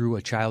poverty through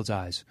a child's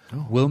eyes.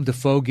 Willem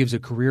Dafoe gives a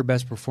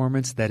career-best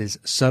performance that is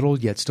subtle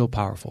yet still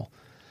powerful.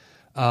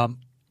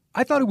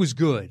 I thought it was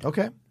good.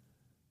 Okay.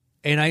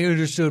 And I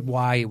understood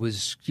why it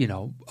was,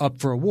 up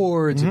for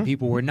awards and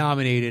people were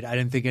nominated. I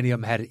didn't think any of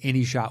them had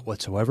any shot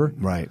whatsoever.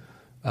 Right.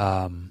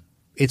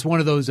 It's one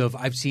of those of,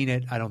 I've seen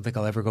it, I don't think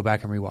I'll ever go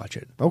back and rewatch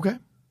it. Okay.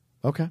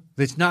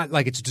 It's not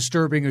like it's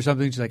disturbing or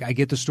something. It's like, I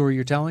get the story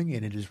you're telling,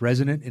 and it is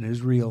resonant, and it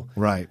is real.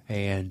 Right.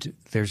 And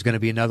there's going to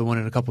be another one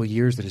in a couple of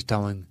years that is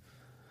telling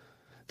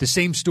the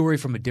same story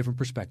from a different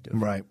perspective.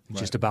 Right. It's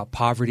just about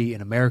poverty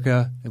in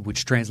America,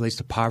 which translates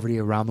to poverty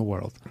around the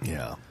world.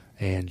 Yeah.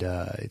 And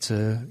it's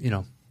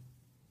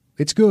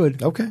it's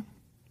good. Okay.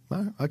 All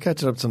right. I'll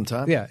catch it up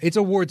sometime. Yeah, it's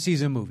a award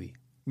season movie.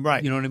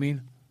 Right. You know what I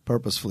mean?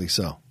 Purposefully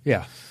so.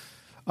 Yeah.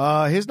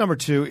 His number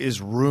 2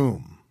 is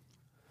Room.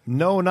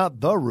 No, not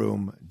The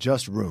Room,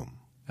 just Room.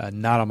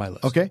 Not on my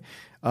list. Okay.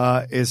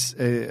 Because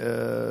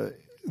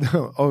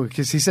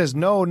he says,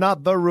 no,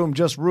 not The Room,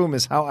 just Room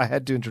is how I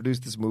had to introduce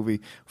this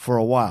movie for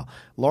a while.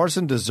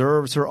 Larson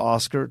deserves her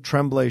Oscar.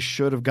 Tremblay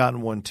should have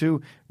gotten one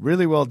too.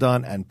 Really well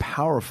done and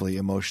powerfully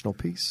emotional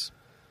piece.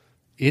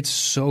 It's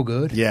so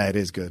good. Yeah, it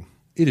is good.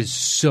 It is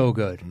so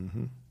good.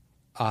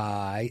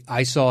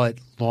 I saw it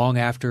long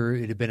after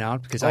it had been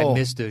out because I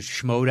missed a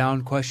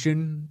Schmodown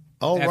question.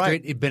 Oh, after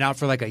right. It had been out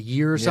for like a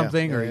year or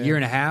something, or a year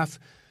and a half.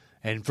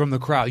 And from the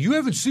crowd, you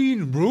haven't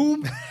seen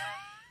Room?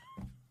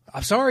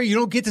 I'm sorry, you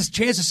don't get this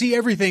chance to see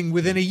everything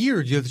within a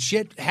year. The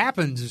shit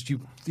happens.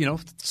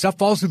 Stuff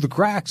falls through the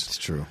cracks. It's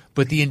true.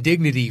 But the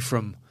indignity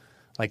from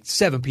like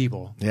 7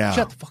 people. Yeah.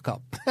 Shut the fuck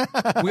up.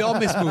 We all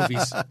miss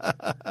movies.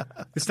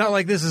 It's not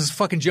like this is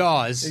fucking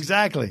Jaws.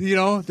 Exactly.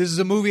 This is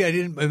a movie I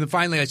didn't. And then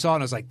finally I saw it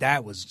and I was like,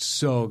 that was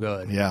so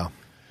good. Yeah.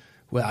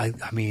 Well,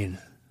 I mean,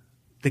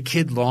 the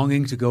kid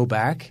longing to go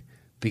back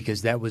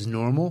because that was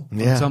normal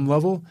Yeah. on some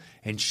level,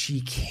 and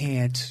she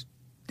can't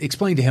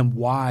explain to him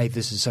why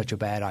this is such a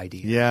bad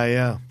idea.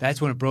 Yeah.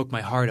 That's when it broke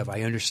my heart.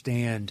 I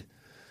understand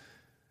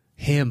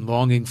him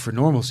longing for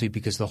normalcy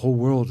because his whole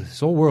world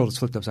is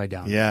flipped upside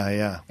down.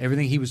 Yeah.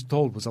 Everything he was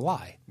told was a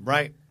lie.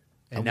 Right.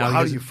 And Well, now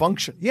how do you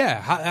function?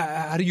 Yeah.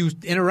 How do you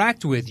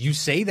interact with? You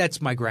say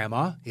that's my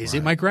grandma. Is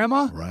it my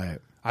grandma? Right.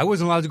 I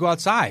wasn't allowed to go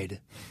outside.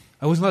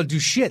 I wasn't allowed to do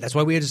shit. That's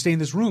why we had to stay in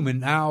this room.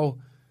 And now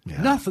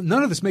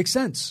none of this makes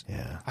sense.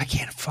 Yeah. I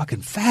can't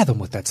fucking fathom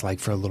what that's like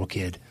for a little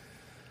kid.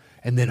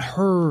 And then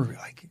her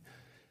like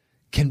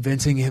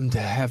convincing him to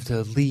have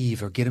to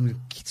leave or get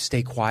him to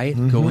stay quiet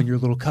and go in your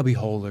little cubby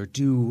hole or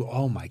do,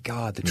 oh my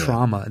God, the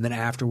trauma. And then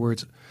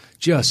afterwards,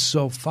 just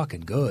so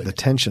fucking good. The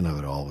tension of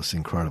it all was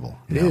incredible.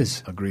 It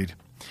is. Agreed.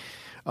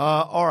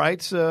 All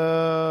right.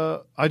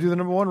 I do the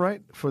number one,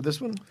 right, for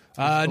this one?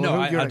 No,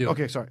 I'll do it.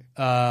 Okay, sorry.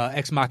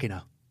 Ex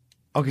Machina.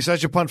 Okay, so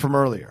that's your punt from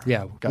earlier.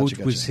 Yeah.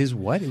 Gotcha. Was his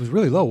what? It was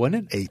really low,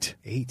 wasn't it?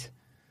 8.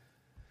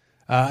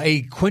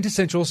 A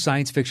quintessential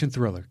science fiction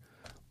thriller.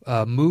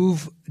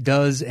 Move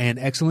does an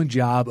excellent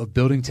job of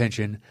building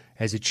tension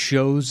as it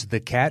shows the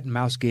cat and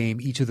mouse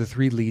game each of the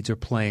three leads are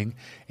playing,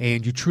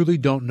 and you truly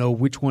don't know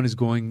which one is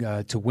going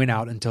to win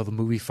out until the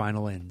movie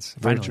finally ends.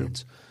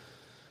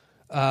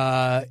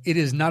 It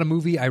is not a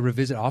movie I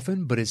revisit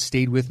often, but it's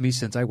stayed with me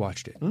since I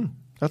watched it.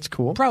 That's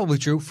cool. Probably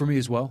true for me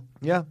as well.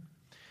 Yeah.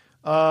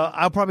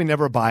 I'll probably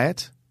never buy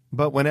it,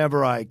 but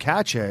whenever I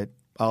catch it,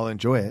 I'll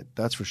enjoy it.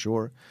 That's for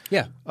sure.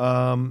 Yeah.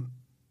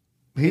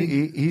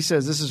 He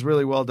says this is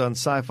really well done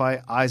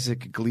sci-fi.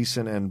 Isaac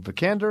Gleason and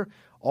Vikander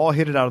all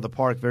hit it out of the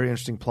park. Very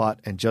interesting plot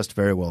and just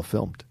very well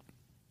filmed.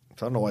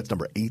 So I don't know why it's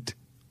number 8.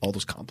 All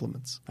those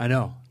compliments. I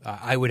know.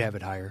 I would have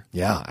it higher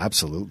Yeah,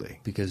 absolutely.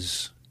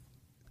 because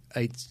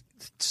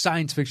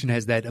science fiction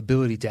has that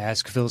ability to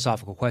ask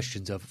philosophical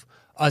questions of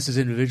us as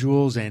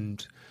individuals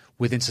and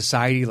within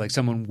society, like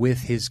someone with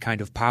his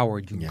kind of power.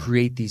 You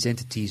create these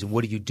entities, and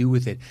what do you do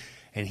with it?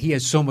 And he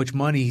has so much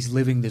money, he's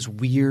living this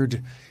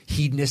weird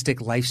hedonistic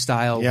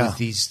lifestyle with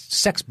these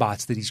sex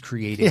bots that he's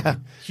creating. Yeah,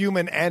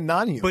 human and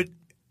non-human. But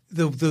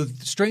the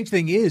strange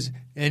thing is,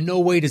 in no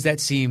way does that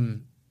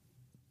seem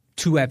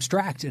too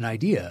abstract an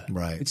idea.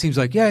 Right. It seems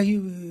like,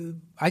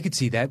 I could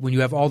see that. When you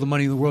have all the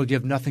money in the world, you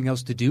have nothing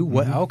else to do.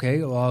 What?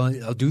 Okay, well,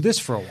 I'll do this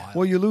for a while.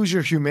 Well, you lose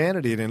your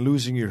humanity, and in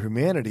losing your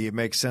humanity, it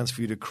makes sense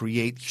for you to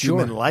create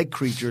human-like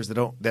creatures that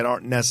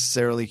aren't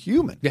necessarily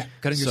human. Yeah,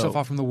 cutting yourself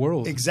off from the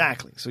world.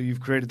 Exactly. So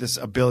you've created this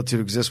ability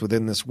to exist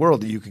within this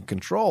world that you can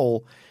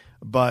control,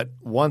 but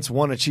once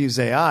one achieves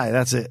AI,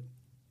 that's it.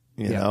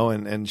 You know,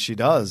 and she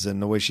does,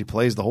 and the way she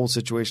plays the whole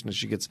situation is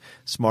she gets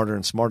smarter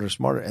and smarter and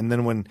smarter. And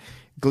then when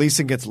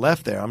Gleason gets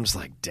left there, I'm just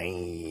like,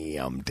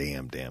 damn.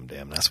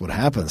 That's what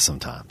happens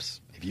sometimes.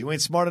 If you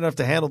ain't smart enough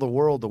to handle the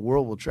world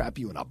will trap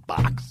you in a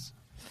box.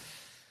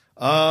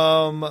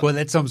 Well,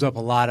 that sums up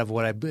a lot of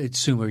what I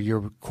assume are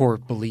your core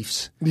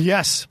beliefs.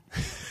 Yes.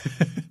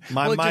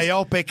 My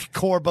myopic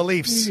core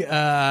beliefs.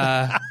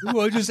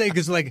 Well, just say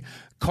because like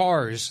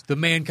cars, the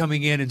man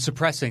coming in and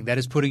suppressing, that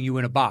is putting you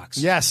in a box.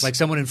 Yes. Like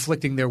someone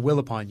inflicting their will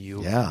upon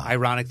you. Yeah.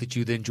 Ironic that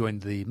you then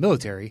joined the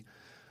military.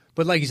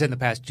 But like you said in the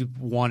past, you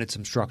wanted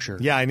some structure.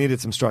 Yeah, I needed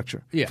some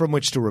structure from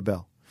which to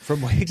rebel.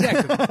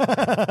 Exactly.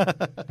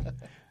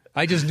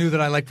 I just knew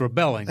that I liked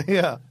rebelling.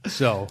 Yeah.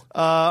 So.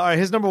 All right,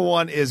 his number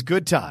one is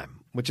Good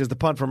Time, which is the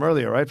punt from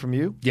earlier, right? From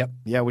you? Yep.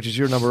 Yeah, which is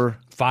your number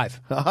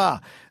 5.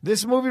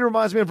 This movie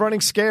reminds me of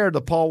Running Scared,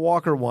 the Paul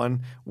Walker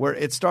one, where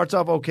it starts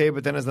off okay,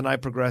 but then as the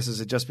night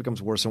progresses, it just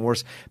becomes worse and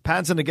worse.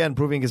 Pattinson, again,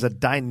 proving he's a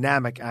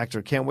dynamic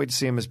actor. Can't wait to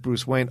see him as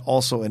Bruce Wayne.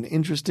 Also, an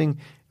interesting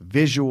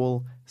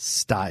visual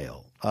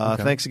style.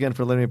 Thanks again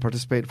for letting me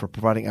participate, for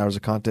providing hours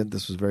of content.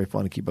 This was very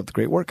fun. Keep up the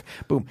great work.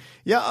 Boom.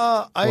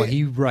 Yeah, Well,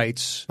 he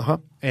writes, an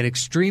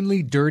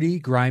extremely dirty,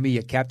 grimy,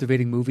 yet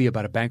captivating movie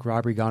about a bank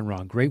robbery gone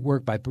wrong. Great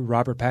work by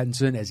Robert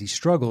Pattinson as he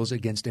struggles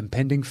against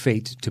impending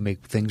fate to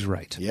make things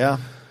right. Yeah.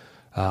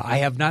 I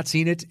have not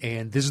seen it,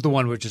 and this is the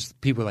one where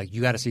just people are like, you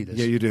got to see this.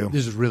 Yeah, you do.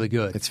 This is really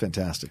good. It's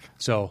fantastic.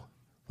 So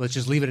let's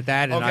just leave it at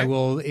that, and I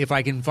will, if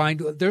I can find,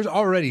 there's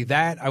already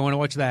that. I want to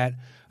watch that.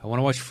 I want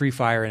to watch Free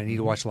Fire, and I need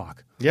to watch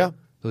Locke. Yeah.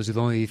 Those are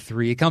the only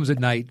 3. It comes at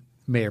night,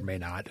 may or may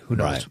not. Who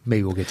knows? Right.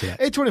 Maybe we'll get to that.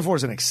 A24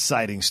 is an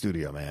exciting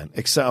studio, man.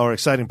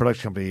 Exciting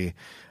production company.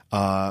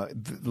 A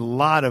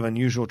lot of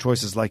unusual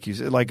choices, like you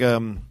said. Like,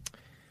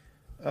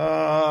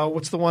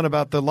 what's the one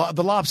about the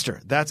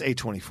lobster? That's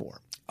A24.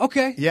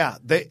 Okay. Yeah,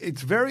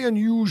 it's very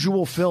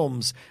unusual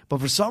films,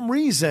 but for some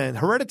reason,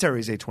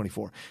 Hereditary is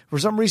A24. For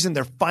some reason,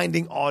 they're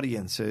finding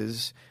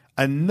audiences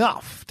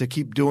enough to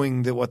keep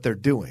doing what they're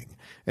doing,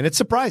 and it's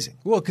surprising.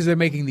 Well, because they're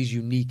making these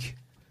unique,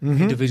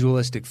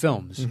 individualistic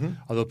films.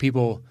 Although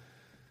people,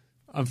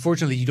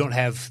 unfortunately, you don't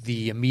have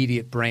the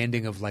immediate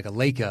branding of like a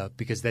Leica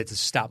because that's a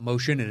stop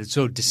motion and it's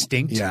so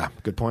distinct. Yeah,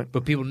 good point.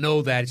 But people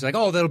know that. It's like,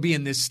 oh, that'll be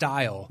in this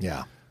style.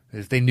 Yeah.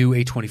 If they knew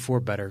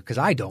A24 better, because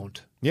I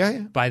don't. Yeah.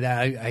 By that,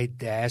 I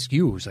ask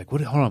you, it was like,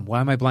 hold on, why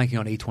am I blanking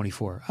on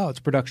A24? Oh, it's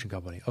a production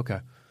company. Okay.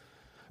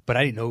 But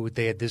I didn't know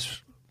they had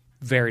this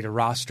varied a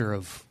roster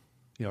of,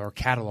 our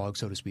catalog,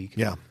 so to speak.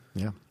 Yeah.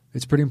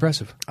 It's pretty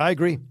impressive. I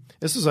agree.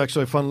 This is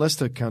actually a fun list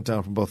to count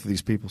down from both of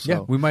these people. So. Yeah,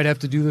 we might have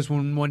to do this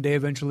one day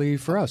eventually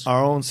for us.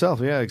 Our own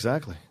self. Yeah,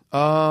 exactly.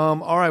 All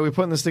right, we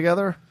putting this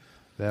together?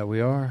 That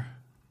we are.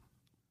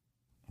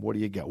 What do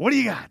you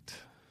got?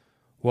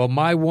 Well,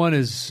 my one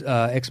is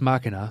Ex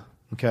Machina.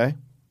 Okay.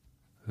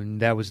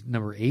 And that was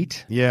number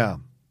 8. Yeah.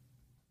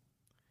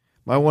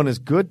 My one is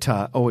Good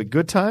Time. Oh, wait,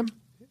 Good Time?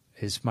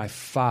 Is my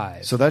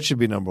 5. So that should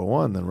be number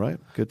 1 then, right?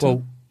 Good Time.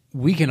 Well,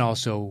 we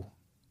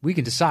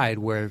can decide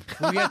where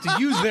we have to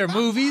use their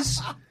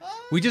movies.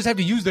 We just have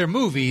to use their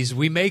movies.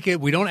 We make it.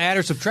 We don't add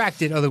or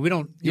subtract it. Although we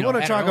don't. You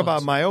want to talk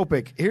about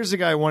myopic? Here's the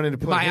guy who wanted to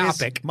put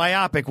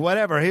myopic,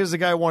 whatever. Here's the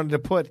guy who wanted to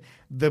put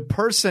the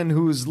person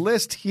whose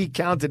list he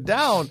counted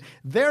down.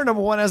 Their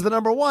number 1 as the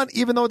number 1,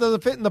 even though it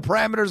doesn't fit in the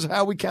parameters of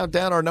how we count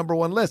down our number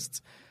 1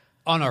 lists.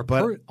 On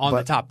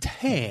the top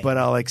 10. But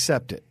I'll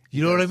accept it.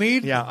 You know what I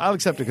mean? Yeah, I'll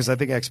accept it because I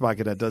think Ex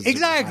Machina does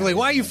exactly.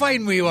 Why are you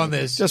fighting me on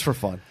this? Just for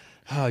fun.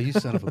 Oh, you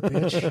son of a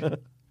bitch!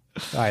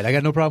 All right, I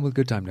got no problem with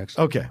Good Time next.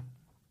 Okay.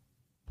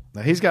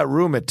 Now he's got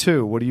Room at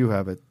 2. What do you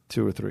have at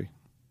 2 or 3?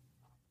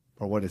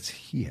 Or what does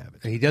he have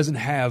at 2? He doesn't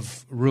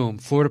have Room.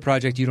 Florida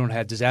Project, you don't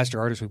have. Disaster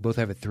Artist, we both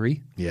have at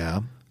 3.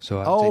 Yeah. So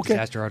I'll take okay.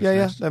 Disaster Artist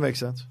next. Yeah, that makes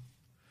sense.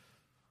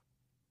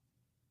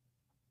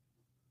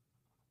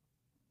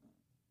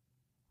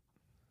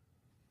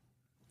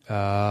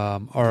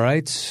 All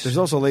right. There's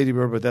also Lady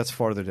Bird, but that's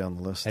farther down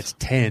the list. That's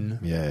 10.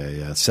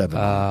 Yeah. 7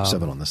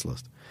 on this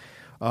list.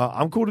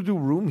 I'm cool to do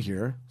Room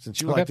here since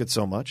you liked it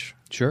so much.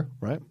 Sure.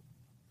 Right?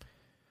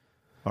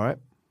 All right.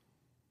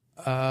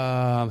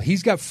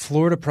 He's got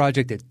Florida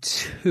Project at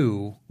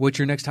 2. What's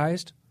your next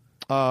highest?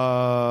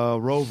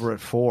 Rover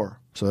at 4.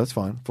 So that's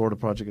fine. Florida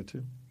Project at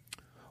 2.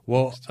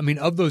 Well, I mean,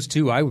 of those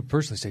two, I would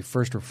personally say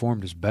First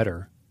Reformed is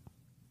better.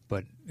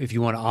 But if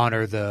you want to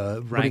honor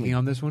the ranking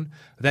on this one,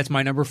 that's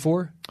my number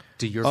 4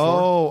 to your 4.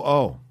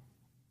 Oh.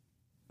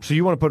 So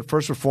you want to put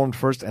First Reformed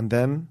first and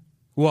then?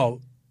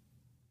 Well,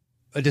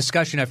 a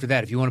discussion after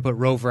that. If you want to put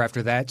Rover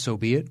after that, so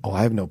be it. Oh,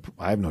 I have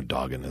no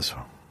dog in this.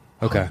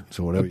 Okay.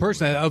 So whatever.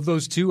 Personally, of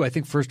those two, I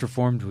think First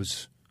Reformed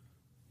was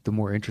the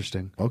more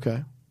interesting.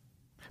 Okay.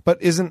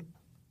 But isn't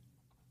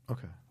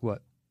okay.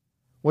 What?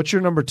 What's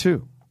your number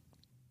 2?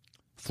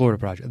 Florida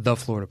Project. The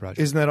Florida Project.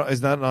 Is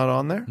that not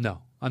on there?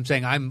 No. I'm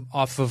saying I'm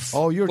off of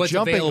you're what's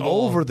jumping available.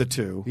 over the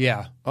 2.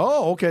 Yeah.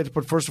 Oh, okay. To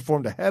put First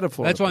Reformed ahead of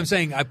Florida. That's why I'm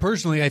saying I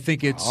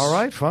think it's... All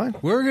right, fine.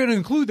 We're going to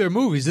include their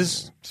movies.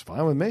 It's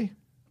fine with me.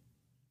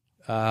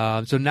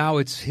 So now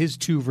it's his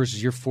 2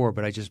 versus your 4,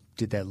 but I just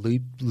did that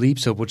leap,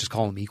 so we'll just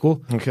call them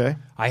equal. Okay.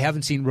 I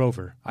haven't seen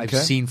Rover. I've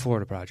seen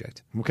Florida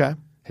Project. Okay.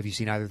 Have you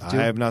seen either of the 2?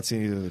 I have not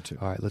seen either of the 2.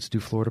 All right, let's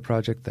do Florida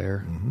Project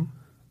there.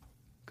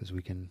 Because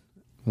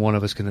one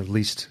of us can at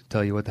least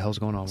tell you what the hell's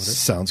going on with it.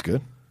 Sounds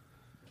good.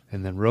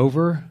 And then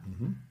Rover.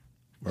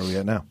 Where are we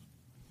at now?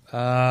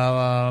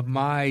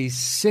 My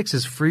 6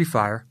 is Free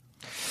Fire.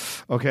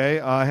 Okay,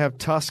 I have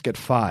Tusk at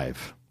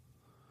 5.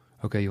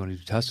 Okay, you want to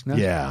do Tusk now?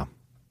 Yeah.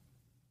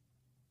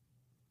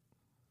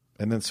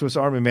 And then Swiss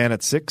Army Man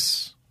at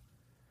 6.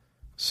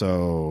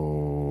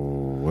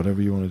 So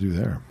whatever you want to do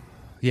there.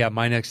 Yeah,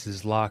 my next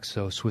is Lock,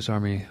 so Swiss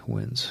Army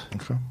wins.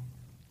 Okay.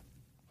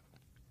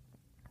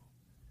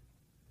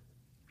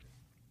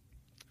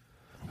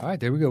 All right,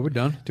 there we go. We're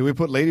done. Do we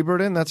put Lady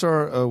Bird in? That's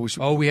our...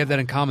 we have that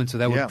in common, so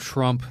that would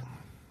trump,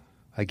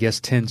 I guess,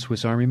 10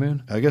 Swiss Army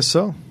Man? I guess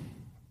so.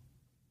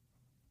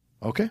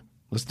 Okay,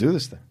 let's do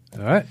this thing.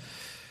 All right.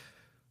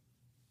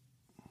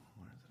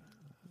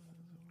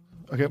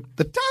 Okay,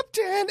 the top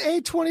 10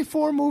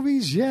 A24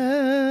 movies,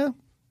 yeah.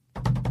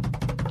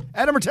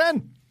 At number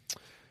 10.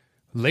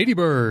 Lady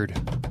Bird.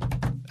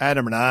 At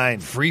number 9.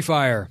 Free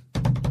Fire.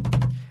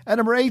 At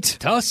number 8.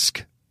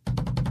 Tusk.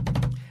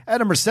 At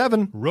number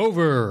 7.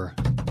 Rover.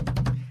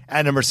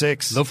 At number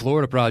 6. The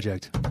Florida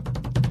Project.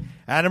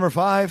 At number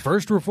 5.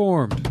 First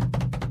Reformed.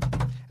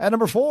 At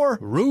number 4.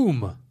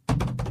 Room.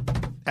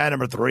 At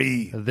number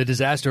 3. The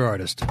Disaster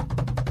Artist.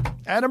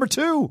 At number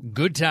 2.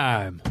 Good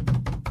Time.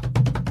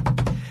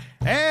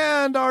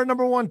 And our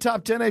number 1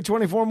 top 10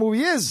 A24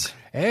 movie is...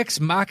 Ex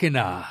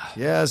Machina.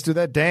 Yeah, let's do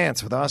that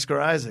dance with Oscar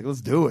Isaac. Let's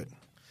do it.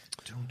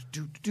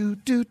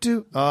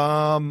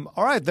 All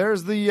right,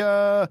 there's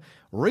the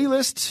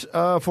re-list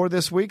for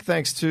this week.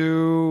 Thanks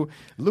to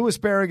Louis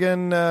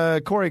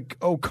Berrigan, Corey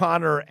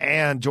O'Connor,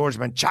 and George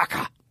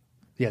Menchaca.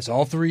 Yes,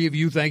 all 3 of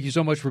you, thank you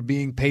so much for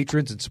being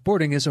patrons and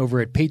supporting us over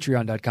at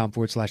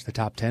patreon.com/the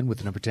top 10 with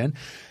the number 10.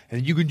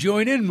 And you can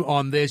join in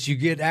on this. You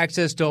get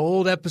access to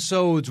old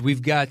episodes.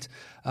 We've got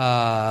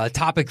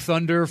Topic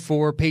Thunder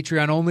for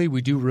Patreon only.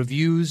 We do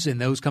reviews, and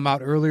those come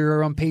out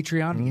earlier on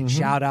Patreon. We get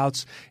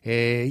shout-outs,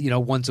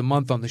 once a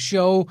month on the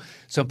show.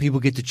 Some people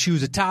get to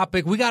choose a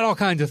topic. We got all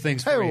kinds of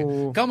things for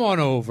you. Come on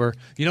over.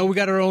 We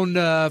got our own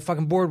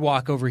fucking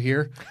boardwalk over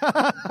here.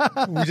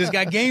 We just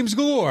got games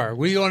galore.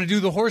 We want to do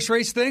the horse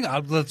race thing?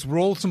 Let's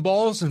roll some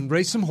balls and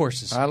race some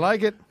horses. I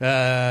like it.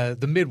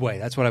 The Midway.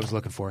 That's what I was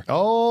looking for.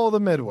 Oh,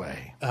 the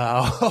Midway.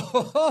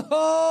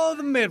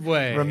 The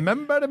Midway.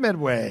 Remember the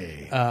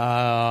Midway.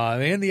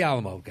 And the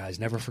Alamo, guys.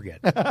 Never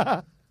forget.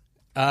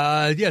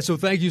 So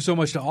thank you so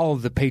much to all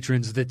of the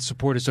patrons that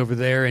support us over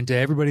there and to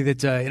everybody that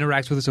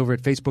interacts with us over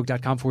at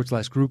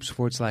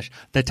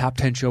facebook.com/groups/the top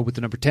 10 show with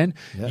the number 10.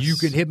 Yes. You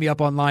can hit me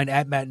up online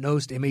at Matt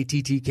Nost,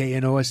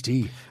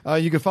 MATTKNOST.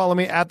 You can follow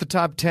me at the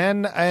top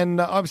 10 and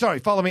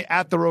follow me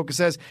at the Rocha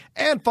Says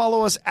and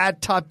follow us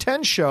at Top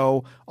 10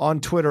 Show on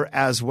Twitter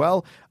as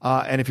well.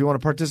 And if you want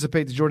to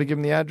participate, did you already give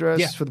them the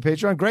address for the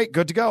Patreon? Great.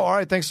 Good to go. All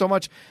right. Thanks so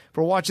much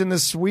for watching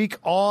this week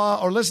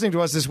or listening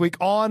to us this week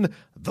on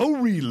The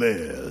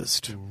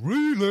Relist.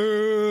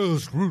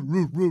 Relist.